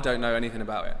thing. No, I don't know anything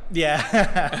about it. Yeah.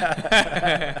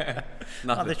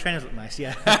 The trainers look nice.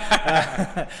 Yeah.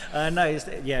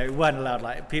 We weren't allowed.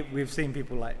 Like we've seen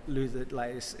people like lose it.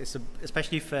 Like it's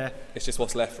especially for. It's just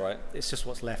what's left, right? It's just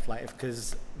what's left. Like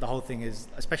because the whole thing is,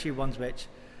 especially ones which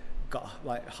got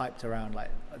like hyped around. Like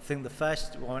I think the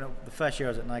first year I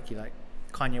was at Nike, like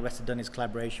Kanye West had done his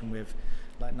collaboration with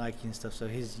like Nike and stuff, so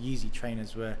his Yeezy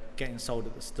trainers were getting sold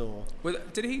at the store. Well,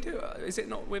 did he do it? Is it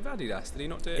not with Adidas? Did he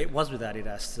not do it? It was with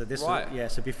Adidas. So this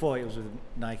was, so before it was with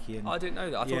Nike. And I didn't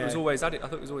know that. I thought it was always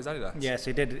Adidas. Yeah,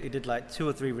 so he did like 2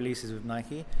 or 3 releases with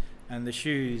Nike, and the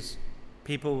shoes,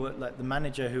 people were like, the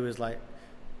manager who was like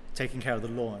taking care of the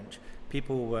launch,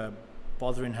 people were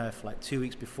bothering her for like 2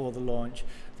 weeks before the launch.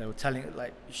 They were telling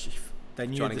like they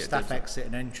knew the staff exit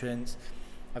and entrance.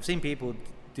 I've seen people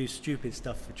do stupid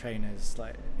stuff for trainers.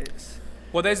 Like it's.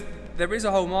 Well, there is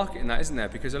a whole market in that, isn't there?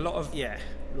 Because a lot of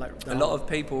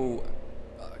people,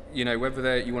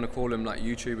 whether you want to call them like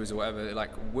YouTubers or whatever,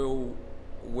 like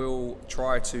will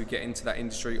try to get into that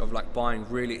industry of like buying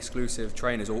really exclusive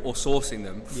trainers or sourcing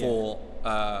them for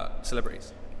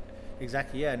celebrities.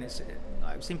 Exactly. Yeah, and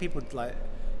I've seen people like.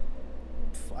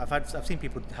 I've seen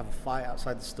people have a fight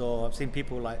outside the store. I've seen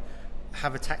people like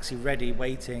have a taxi ready,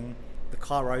 waiting, the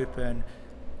car open.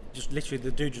 Just literally,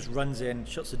 the dude just runs in,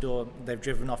 shuts the door. They've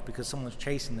driven off because someone's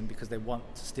chasing them because they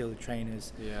want to steal the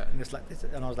trainers. Yeah. And it's like,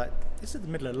 and I was like, this is the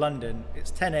middle of London.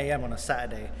 It's 10 a.m. on a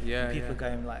Saturday. Yeah. And people are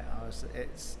going like,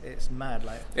 it's mad.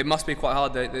 Like it must be quite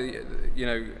hard that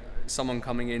someone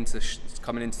coming into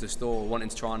the store wanting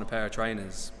to try on a pair of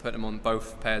trainers, put them on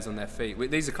both pairs on their feet.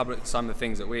 These are some of the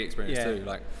things that we experience too.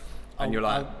 Like. And you're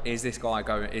like, is this guy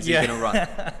going? Is he going to run?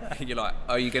 You're like,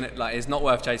 are you going to like? It's not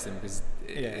worth chasing because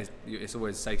it's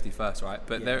always safety first, right?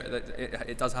 But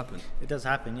it does happen. It does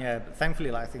happen, yeah. But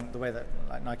thankfully, like, I think the way that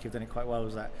like Nike have done it quite well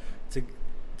is that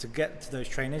to get to those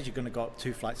trainers, you're going to go up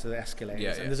 2 flights of the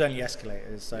escalators, and there's only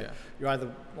escalators, so you're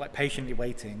either like patiently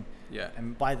waiting,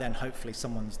 and by then hopefully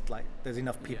someone's like, there's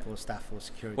enough people, staff or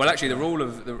security. Well, actually,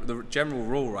 the general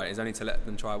rule, right, is only to let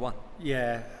them try one.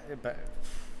 Yeah, but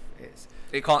it's.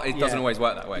 It doesn't always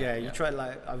work that way. Yeah, you try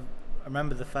like I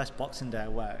remember the first Boxing Day I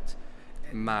worked.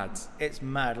 Mad. It's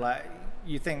mad. Like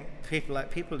you think people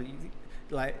like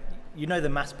the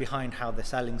maths behind how they're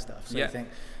selling stuff. So you think,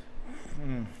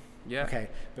 Yeah. Okay,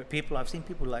 but I've seen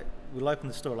people like, we'll open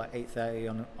the store like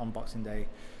 8:30 on Boxing Day.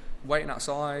 Waiting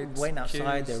outside,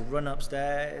 they run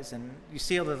upstairs, and you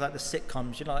see all the like the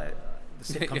sitcoms, you know, like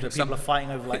the sitcoms where people are fighting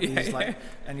over like these, like,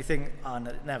 and you think, oh no,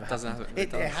 it never happens.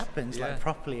 It happens, like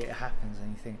properly, it happens,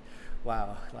 and you think,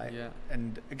 wow, like,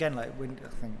 and again, like when I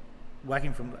think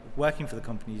working for the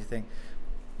company, you think,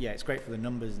 yeah, it's great for the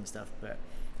numbers and stuff, but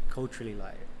culturally,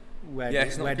 like, where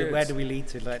do we lead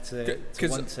to, like, to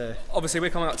want to? Obviously, we're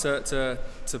coming up to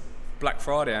Black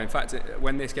Friday. In fact,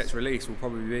 when this gets released, will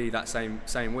probably be that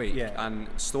same week, and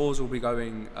stores will be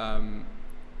going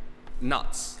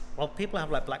nuts. Well, people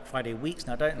have like Black Friday weeks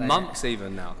now, don't they? Months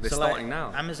even now. They're starting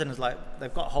now. Amazon is like,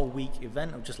 they've got a whole week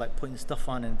event of just like putting stuff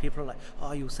on, and people are like,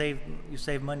 oh, you save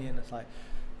money, and it's like,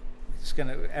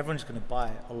 everyone's gonna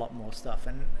buy a lot more stuff.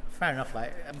 And fair enough,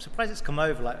 like, I'm surprised it's come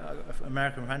over. Like, an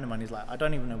American friend of mine is like, I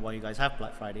don't even know why you guys have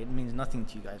Black Friday. It means nothing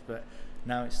to you guys, but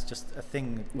now it's just a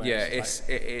thing. It's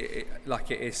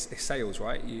sales,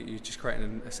 right? You're just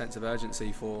creating a sense of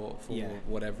urgency for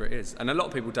whatever it is. And a lot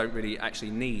of people don't really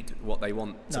actually need what they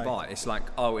want to buy. It's like,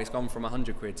 oh, it's gone from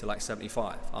 100 quid to like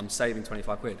 75. I'm saving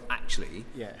 25 quid. Actually,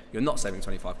 you're not saving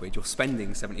 25 quid. You're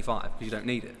spending 75 because you don't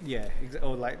need it. Yeah,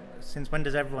 or like, since when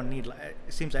does everyone need, like,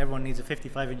 it seems like everyone needs a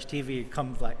 55-inch TV. It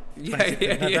comes like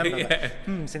 26th of November.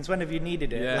 Like, since when have you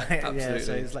needed it? Yeah, like, absolutely.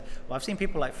 So it's like, well, I've seen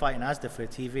people like fighting Asda for a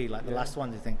TV, like the last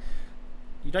ones. You think,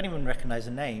 you don't even recognize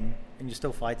a name, and you're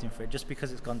still fighting for it just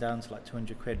because it's gone down to like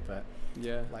 200 quid. But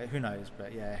like, who knows?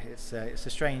 But yeah, it's a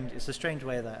strange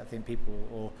way that I think people,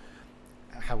 or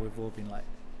how we've all been like,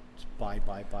 just buy.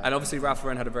 And obviously, Ralph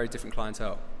Lauren had a very different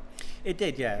clientele. It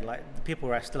did, yeah. Like, the people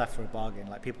were still after a bargain.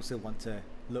 Like, people still want to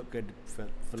look good for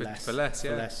less. For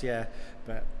less, yeah.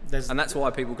 But and that's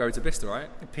why people go to Bicester, right?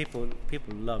 People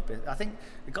love it. I think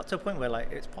it got to a point where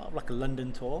like it's part of like a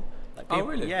London tour. Like, people, oh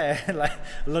really? Yeah, like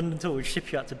a London tour would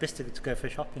ship you out to Bicester to go for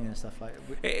shopping and stuff like.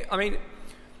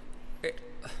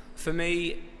 For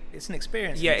me, it's an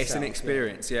experience. Yeah, it's an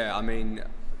experience. Yeah, I mean,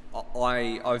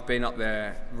 I've been up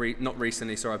there not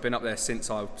recently. Sorry, I've been up there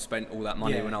since I spent all that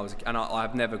money when I was, and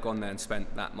I've never gone there and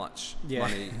spent that much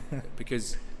money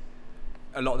because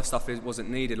a lot of the stuff wasn't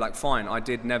needed. Like, fine, I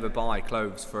did never buy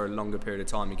clothes for a longer period of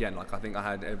time again. Like, I think I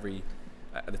had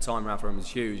at the time Ralph Lauren was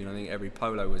huge, and I think every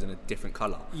polo was in a different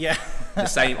colour. Yeah. That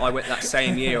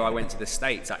same year I went to the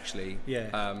States actually.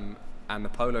 Yeah. And the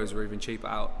polos were even cheaper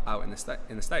out in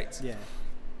the States. Yeah.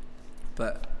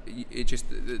 But it just,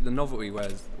 the novelty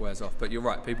wears off. But you're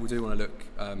right, people do want to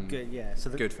look good. Yeah. So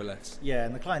good for less. Yeah,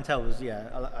 and the clientele was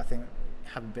I think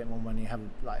have a bit more money,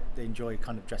 they enjoy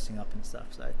kind of dressing up and stuff.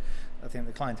 So I think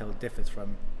the clientele differs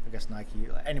from, I guess, Nike.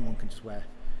 Like, anyone can just wear.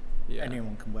 Yeah.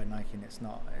 Anyone can wear Nike, and it's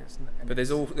not. But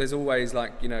there's always,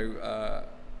 like, you know,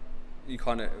 you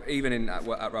kind of, even at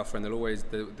Ralph Lauren, there'll always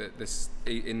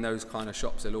in those kind of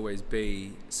shops there'll always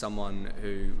be someone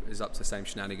who is up to the same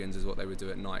shenanigans as what they would do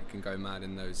at Nike and go mad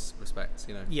in those respects,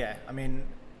 you know. Yeah, I mean,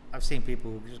 I've seen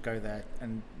people just go there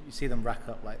and you see them rack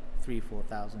up like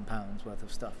 £3,000-4,000 worth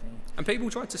of stuff, and people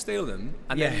try to steal them,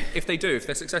 and then if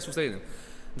they're successful stealing them,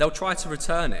 they'll try to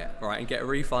return it, right, and get a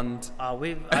refund.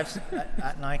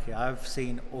 At Nike, I've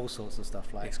seen all sorts of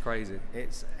stuff. Like, it's crazy.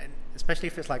 It's, especially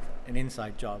if it's like an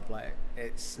inside job. Like,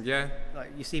 it's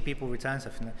like you see people return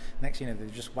stuff, and the next thing you know,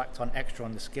 they've just whacked on extra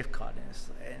on this gift card,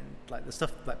 and like the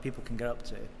stuff that people can get up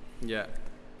to. Yeah,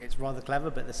 it's rather clever,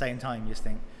 but at the same time, you just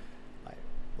think,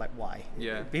 like why?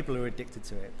 Yeah, people are addicted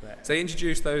to it. But so they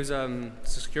introduced those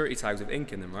security tags with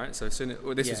ink in them, right? So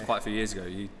this was quite a few years ago.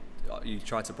 You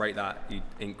tried to break that,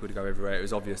 ink would go everywhere. It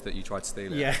was obvious that you tried to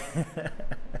steal it. Yeah.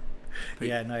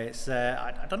 Yeah, no, it's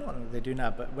I don't know what they do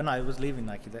now, but when I was leaving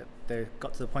Nike, they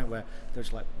got to the point where they're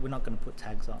just like, we're not going to put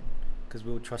tags on because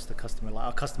we'll trust the customer. Like,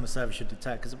 our customer service should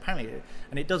deter, because apparently,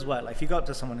 and it does work. Like, if you go up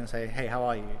to someone and say, hey, how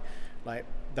are you? Like,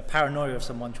 the paranoia of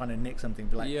someone trying to nick something,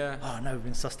 be like, oh no, we've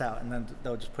been sussed out, and then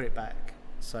they'll just put it back.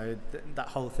 So that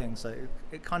whole thing, so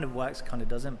it kind of works, kind of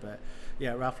doesn't. But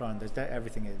yeah, Ralph Lauren,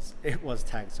 it was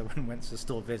tagged. So when we went to the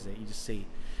store visit, you just see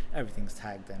everything's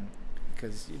tagged, and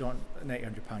because you don't want an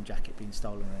 £800 jacket being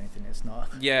stolen or anything. It's not.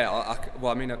 Yeah,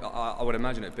 I would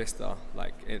imagine at Bicester,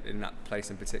 like in that place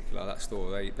in particular, that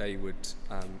store, they would,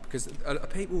 because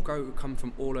people come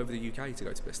from all over the UK to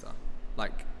go to Bicester,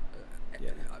 like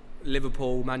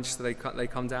Liverpool, Manchester. They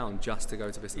come down just to go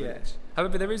to Bicester Village.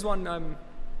 However, there is one.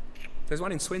 There's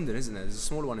one in Swindon, isn't there? There's a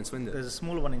smaller one in Swindon. There's a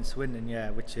smaller one in Swindon, yeah,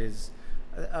 which is.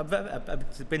 I've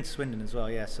been to Swindon as well,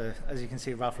 yeah. So as you can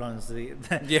see, Ralph Lauren's the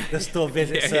store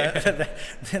visits. The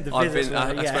visits.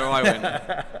 That's where I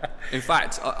went. In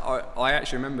fact, I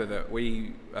actually remember that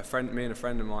me and a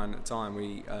friend of mine at the time,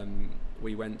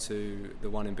 we went to the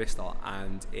one in Bicester,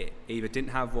 and it either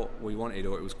didn't have what we wanted,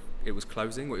 or it was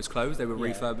closing. Or it was closed. They were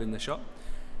refurbing the shop,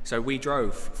 so we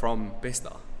drove from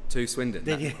Bicester to Swindon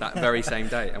that very same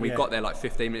day, and we got there like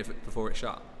 15 minutes before it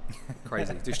shut.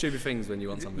 Crazy. Do stupid things when you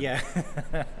want something. Yeah.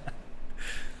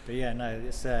 But yeah, no,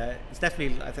 it's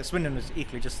definitely. I think Swindon was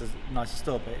equally just as nice a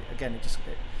store, but again,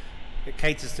 it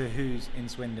caters to who's in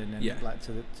Swindon and like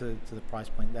to the price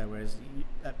point there. Whereas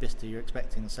at Bicester, you're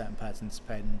expecting a certain person to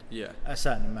spend a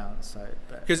certain amount. So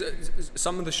because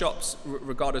some of the shops,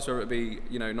 regardless whether it be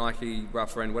Nike,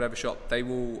 Ralph Lauren, whatever shop, they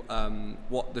will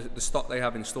what the stock they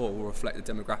have in store will reflect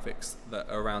the demographics that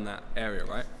are around that area,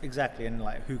 right? Exactly, and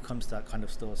like who comes to that kind of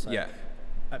store. So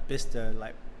at Bicester,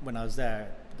 like when I was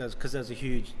there, because there's a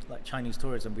huge like Chinese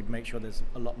tourism, we'd make sure there's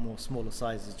a lot more smaller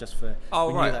sizes just for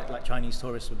we knew that like Chinese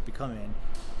tourists would be coming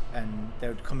and they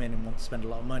would come in and want to spend a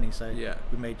lot of money, so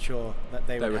we made sure that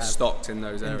they were stocked in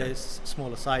those areas, those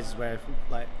smaller sizes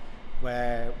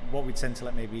where what we'd send to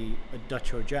like maybe a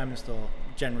Dutch or a German store,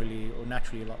 generally or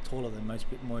naturally a lot taller than most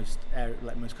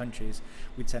countries,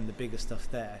 we'd send the bigger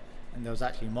stuff there. And there was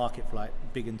actually a market for like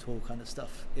big and tall kind of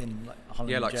stuff in like Holland.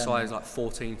 Yeah, like and Germany. size like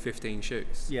 14, 15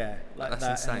 shoes. Yeah, like that's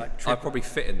that, insane. And like I'd probably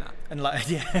fit in that. And like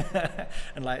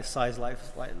and like size like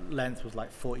length was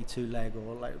like 42 leg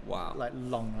or like like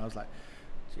long. And I was like,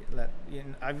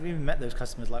 I've even met those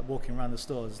customers like walking around the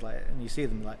stores like, and you see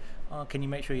them like, oh, can you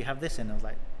make sure you have this in? I was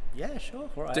like, yeah, sure,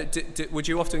 all right. Would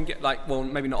you often get like, well,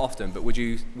 maybe not often, but would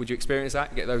you experience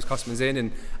that? Get those customers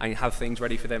in and have things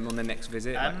ready for them on their next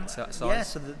visit? Yeah,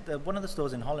 so one of the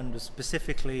stores in Holland was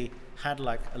specifically had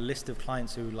like a list of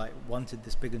clients who like wanted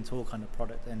this big and tall kind of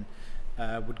product, and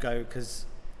would go, because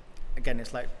again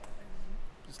it's like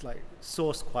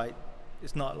sourced quite.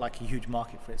 It's not like a huge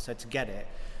market for it, so to get it,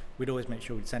 we'd always make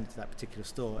sure we'd send it to that particular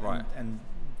store, right. and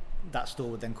that store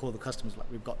would then call the customers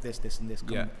like, we've got this and this.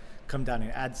 Come down, and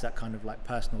it adds that kind of like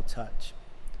personal touch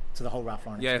to the whole Ralph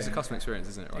Lauren experience. It's a customer experience,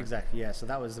 isn't it? Right? Exactly. Yeah. So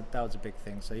that was a big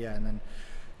thing. So yeah, and then,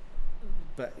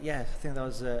 but yeah, I think that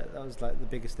was like the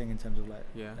biggest thing in terms of like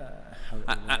how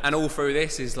it and all through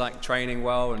this is like training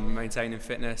well and maintaining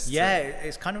fitness. Yeah,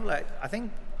 it's kind of like, I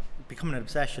think, becoming an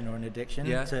obsession or an addiction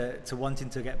to wanting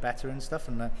to get better and stuff.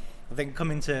 And I think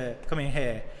coming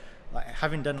here, like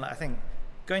having done like, I think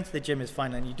going to the gym is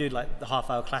fine, and you do like the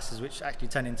half-hour classes, which actually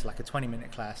turn into like a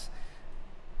 20-minute class.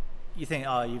 You think,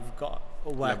 oh, you've got a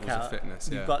workout, levels of fitness,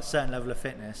 you've got a certain level of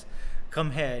fitness.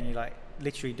 Come here and you're like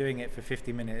literally doing it for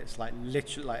 50 minutes, like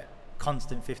literally like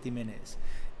constant 50 minutes.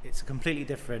 It's a completely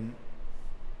different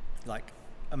like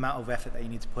amount of effort that you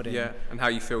need to put in. Yeah, and how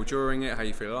you feel during it, how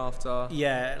you feel after.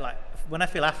 Yeah, like when I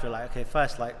feel after, like okay,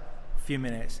 first like a few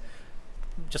minutes,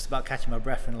 just about catching my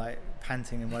breath and like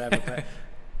panting and whatever, but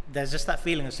there's just that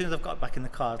feeling as soon as I've got back in the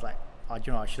car, it's like, oh, do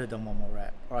you know, I should have done one more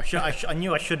rep, or I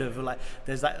knew I should have. Like,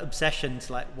 there's that obsession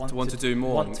to like want to do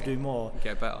more,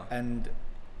 get better. And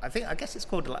I guess it's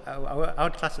called like, I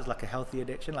would class it as like a healthy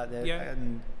addiction, like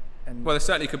and well, there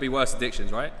certainly could be worse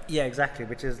addictions, right? Yeah, exactly.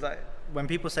 Which is like when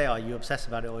people say, "Oh, you obsess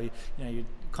about it," or you're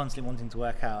constantly wanting to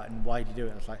work out, and why do you do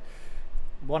it? It's like,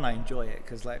 one, I enjoy it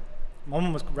because like my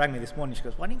mum rang me this morning. She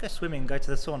goes, "Why don't you go swimming and go to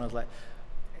the sauna?" I was like,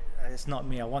 it's not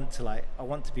me. I want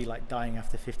to be like dying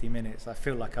after 50 minutes. I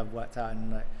feel like I've worked out,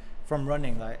 and like from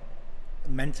running, like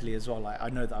mentally as well, like I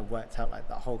know that I've worked out like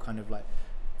that whole kind of like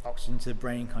oxygen to the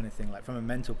brain kind of thing, like from a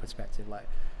mental perspective. Like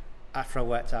after I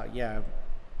worked out,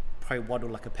 probably waddle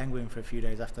like a penguin for a few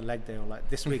days after leg day, or like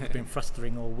this week has been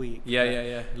frustrating all week.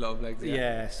 A lot of legs.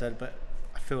 So but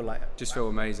I feel like feel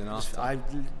amazing after.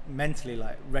 I'm mentally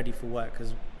like ready for work,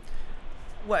 because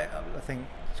I think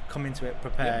come into it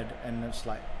prepared, and it's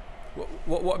like,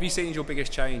 what have you seen as your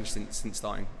biggest change since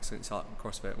starting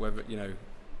CrossFit? Whether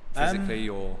physically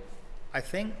or, I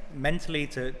think mentally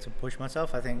to push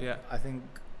myself. I think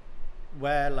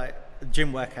where like a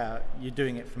gym workout, you're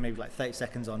doing it for maybe like 30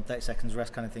 seconds on, 30 seconds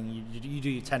rest kind of thing. You do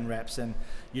your 10 reps and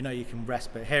you can rest.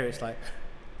 But here it's like,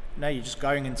 no, you're just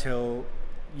going until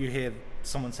you hear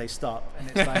someone say stop,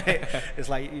 and it's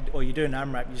like or you do an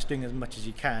AMRAP, you're just doing as much as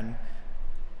you can.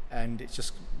 And it's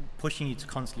just pushing you to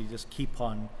constantly just keep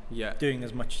on doing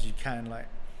as much as you can. Like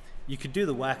you could do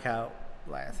the workout,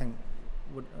 like I think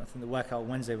the workout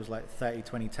Wednesday was like 30,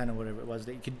 20, 10 or whatever it was.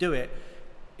 That you could do it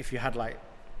if you had like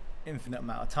infinite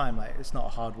amount of time. Like it's not a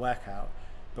hard workout,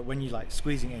 but when you like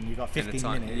squeezing in, you've got 15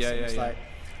 minutes. Like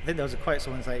I think there was a quote,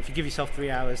 someone say, if you give yourself 3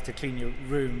 hours to clean your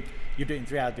room, you're doing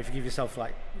 3 hours, but if you give yourself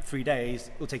like 3 days,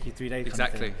 it'll take you 3 days.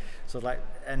 Exactly. Kind of thing. So like,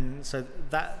 and so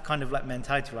that kind of like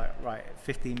mentality, like right,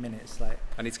 15 minutes, like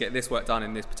I need to get this work done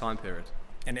in this time period.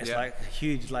 And it's like a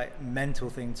huge like mental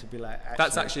thing to be like.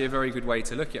 That's actually a very good way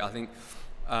to look at it. I think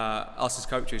us as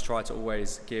coaches try to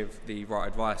always give the right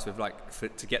advice with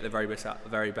to get the very best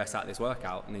out of this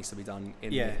workout, it needs to be done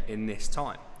in this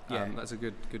time. That's a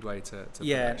good way to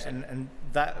and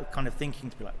that kind of thinking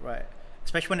to be like, right,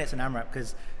 especially when it's an AMRAP,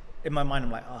 because in my mind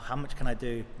I'm like, oh, how much can I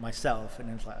do myself? And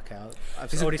it's like, okay,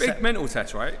 it's already a big mental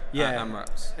test, right? Yeah,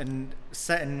 AMRAPs.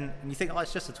 And you think, oh,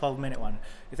 it's just a 12-minute one.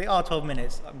 You think, oh, 12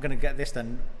 minutes, I'm going to get this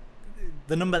done.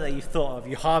 The number that you thought of,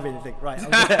 you halve it and think, right,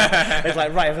 it's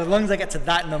like, right, as long as I get to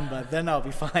that number, then I'll be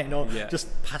fine, or just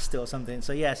past it or something.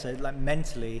 So so like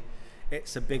mentally,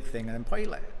 it's a big thing, and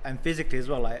probably and physically as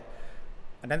well. Like,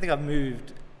 I don't think I've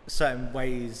moved certain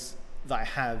ways that I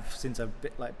have since I've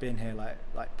been here,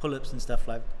 like pull-ups and stuff.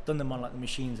 Like, done them on like the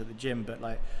machines at the gym, but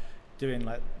like doing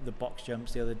like the box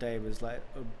jumps the other day was like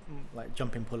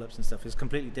jumping pull-ups and stuff is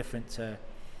completely different to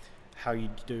how you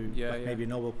do maybe a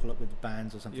normal pull-up with the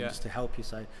bands or something, just to help you.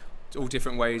 So it's all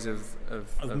different ways of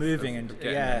moving and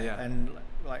and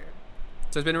like.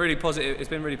 So it's been really positive. It's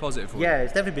been really positive for you. Yeah,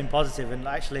 it's definitely been positive, and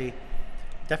actually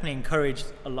definitely encouraged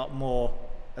a lot more.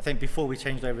 I think before we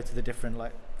changed over to the different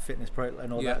like fitness pro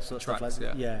and all that sort of tracks,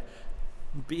 stuff.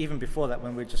 But even before that,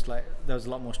 when we're just like, there was a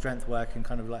lot more strength work, and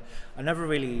kind of like, I never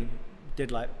really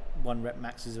did like 1 rep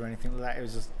maxes or anything like that. It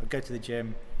was just, I'd go to the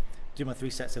gym, do my 3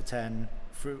 sets of 10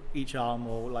 through each arm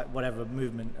or like whatever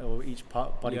movement or each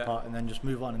body part, and then just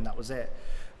move on, and that was it.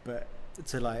 But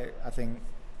to like, I think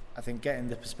getting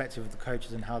the perspective of the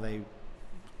coaches and how the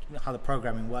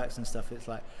programming works and stuff, it's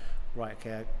like, right,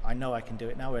 okay, I know I can do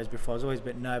it now, whereas before I was always a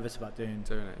bit nervous about doing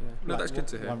it. No, that's good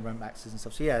to hear. 1 rep maxes and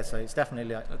stuff. So so it's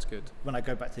definitely like, that's good. When I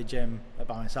go back to the gym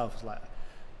by myself, it's like,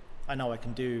 I know I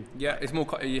can do. Yeah, it's more.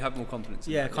 You have more confidence.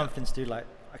 Confidence. Do like,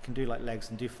 I can do like legs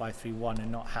and do 5-3-1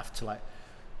 and not have to like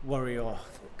worry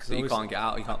because you can't get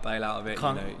out, you can't bail out of it.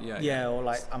 Or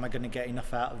like, am I going to get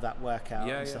enough out of that workout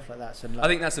and stuff like that? So like, I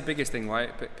think that's the biggest thing, right?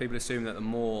 People assume that the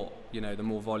more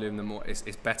volume, the more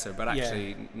it's better, but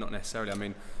actually not necessarily. I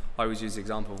mean, I always use the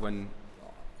example of when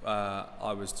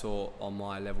I was taught on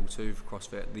my level 2 for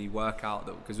CrossFit, the workout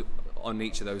because on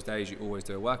each of those days you always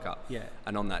do a workout.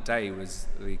 And on that day was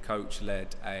the coach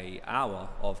led a hour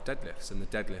of deadlifts, and the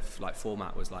deadlift like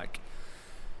format was like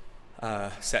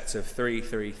sets of 3,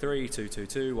 3, 3, 2, 2,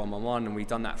 2, 1, 1, 1, and we'd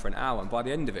done that for an hour. And by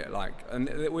the end of it, and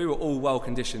we were all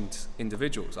well-conditioned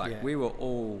individuals.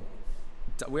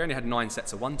 We only had 9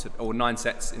 sets of 9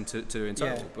 sets in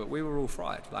total, but we were all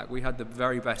fried. Like, we had the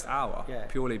very best hour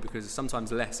purely because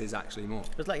sometimes less is actually more.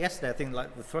 It was like yesterday, I think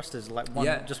like the thrusters, like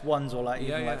just ones or like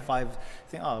even like 5. I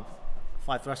think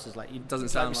 5 thrusters, like, you doesn't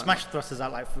sound like, you smash thrusters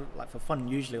out like for fun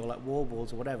usually, or like wall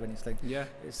balls or whatever, and you think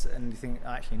and you think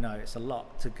actually no, it's a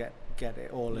lot to get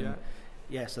it all. And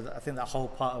so I think that whole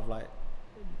part of like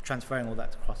transferring all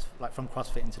that to from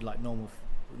CrossFit into like normal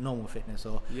fitness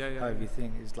or however you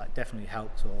think is like definitely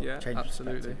helped or changed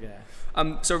perspective.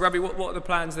 So Ravi, what are the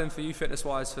plans then for you fitness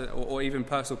wise, or even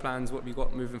personal plans? What have you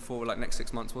got moving forward, like next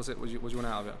 6 months? What do you want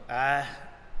out of it?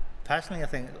 Personally, I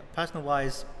think personal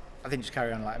wise, I think just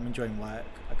carry on. Like, I'm enjoying work.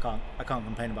 I can't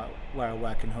complain about where I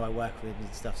work and who I work with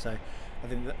and stuff. So I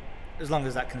think that as long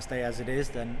as that can stay as it is,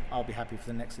 then I'll be happy for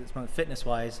the next 6 months. Fitness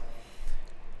wise,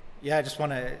 I just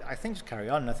want to. I think just carry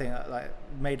on. I think I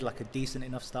made like a decent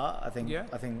enough start. I think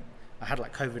I had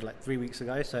like COVID like 3 weeks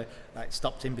ago, so like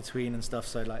stopped in between and stuff.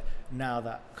 So like now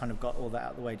that kind of got all that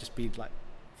out of the way, just be like,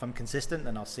 if I'm consistent,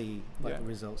 then I'll see like the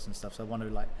results and stuff. So I want to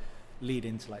like lead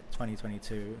into like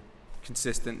 2022.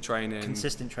 Consistent training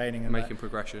and making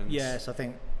progressions. So I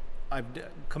think I've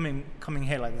coming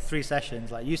here like the 3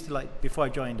 sessions, like used to, like before I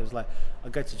joined, it was like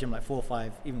I'd go to the gym like 4 or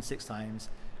 5, even 6 times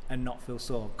and not feel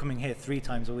sore. Coming here 3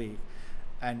 times a week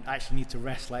and actually need to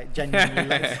rest, like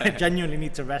genuinely genuinely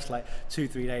need to rest like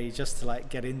 2-3 days just to like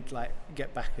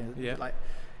get back and like,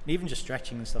 and even just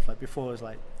stretching and stuff. Like before it was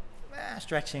like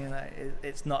stretching,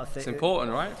 it's not a thing. It's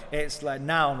important, right? It's like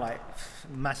now I'm like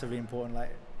massively important.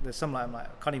 Like there's some like I'm like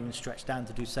I can't even stretch down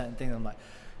to do certain things. I'm like,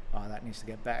 oh, that needs to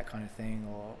get better, kind of thing,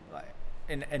 or like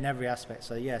in every aspect.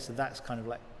 So so that's kind of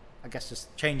like, I guess,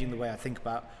 just changing the way I think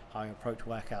about how I approach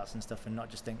workouts and stuff, and not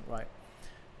just think, right,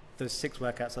 those 6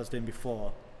 workouts I was doing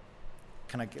before,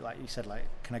 can I get, like you said, like,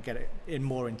 can I get it in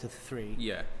more into 3?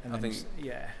 And I think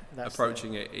that's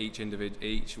approaching it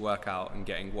each workout and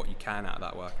getting what you can out of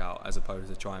that workout, as opposed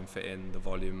to try and fit in the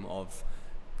volume of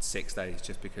 6 days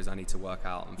just because I need to work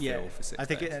out and feel for 6 days. I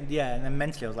think and then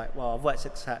mentally I was like, well, I've worked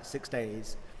 6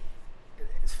 days,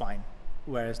 it's fine.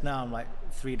 Whereas now I'm like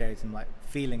 3 days and like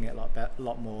feeling it a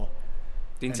lot more.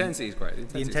 The intensity is great.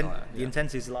 The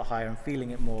intensity is a lot higher. I'm feeling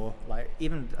it more. Like,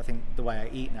 even I think the way I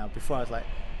eat now. Before I was like,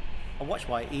 I watched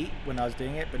what I eat when I was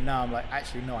doing it, but now I'm like,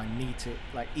 actually, no, I need to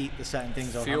like eat the certain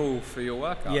things. Fuel for your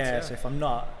workouts. Yeah. So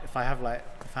if I have like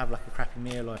a crappy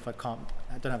meal, or if I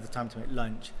don't have the time to make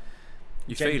lunch.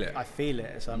 You feel it. I feel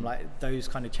it. So I'm like, those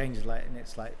kind of changes, like, and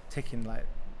it's like ticking like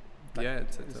so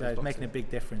it's making a big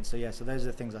difference. So yeah, so those are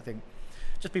the things I think.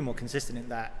 Just be more consistent in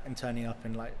that and turning up,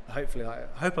 and like hopefully, I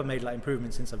hope I made like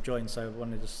improvements since I've joined. So I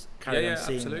want to just carry on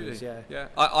seeing absolutely. those. Yeah.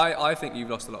 I think you've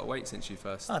lost a lot of weight since you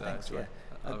first. Thanks. joined.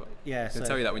 I can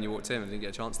tell you that when you walked in, I didn't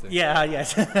get a chance to. Yeah,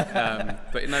 yes.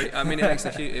 But no, I mean,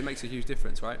 it makes a huge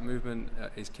difference, right? Movement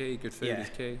is key. Good food is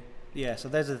key. Yeah. So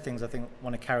those are the things I think I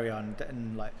want to carry on,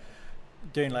 and like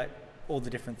doing like all the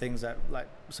different things that like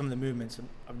some of the movements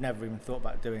I've never even thought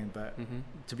about doing, but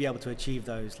to be able to achieve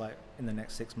those like in the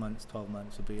next 6 months, 12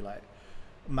 months would be like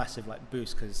a massive like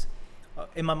boost. Because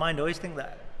in my mind I always think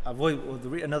that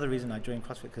another reason I joined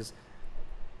CrossFit, because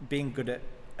being good at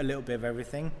a little bit of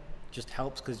everything just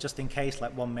helps, because just in case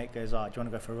like one mate goes, do you want to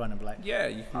go for a run, and be like, yeah,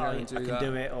 you can I can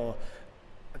do it. Or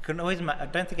I couldn't always I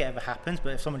don't think it ever happens,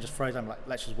 but if someone just throws on like,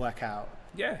 let's just work out,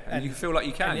 and you feel like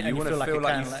you can, you want to feel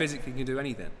like you physically can do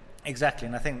anything. Exactly.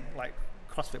 And I think like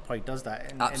CrossFit probably does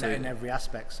that in every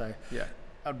aspect. So yeah,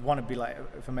 I'd want to be like,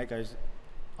 if a mate goes,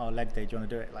 leg day, do you want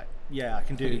to do it? Like, yeah, I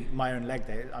can do my own leg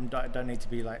day. I don't need to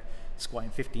be like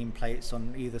squatting 15 plates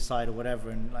on either side or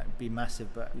whatever and like be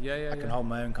massive, but I can hold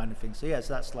my own kind of thing. So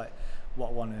so that's like what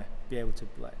I want to be able to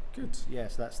like. Good. Yeah,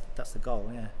 so that's the goal.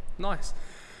 Yeah. Nice.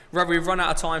 Ravi, we've run out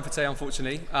of time for today,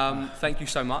 unfortunately. Thank you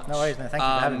so much. No worries, man. Thank you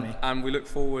for having me. And we look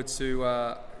forward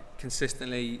to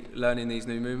consistently learning these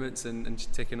new movements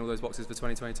and ticking all those boxes for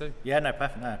 2022. Yeah, no,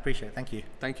 perfect. No, I appreciate it. Thank you.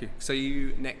 Thank you. See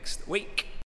you next week.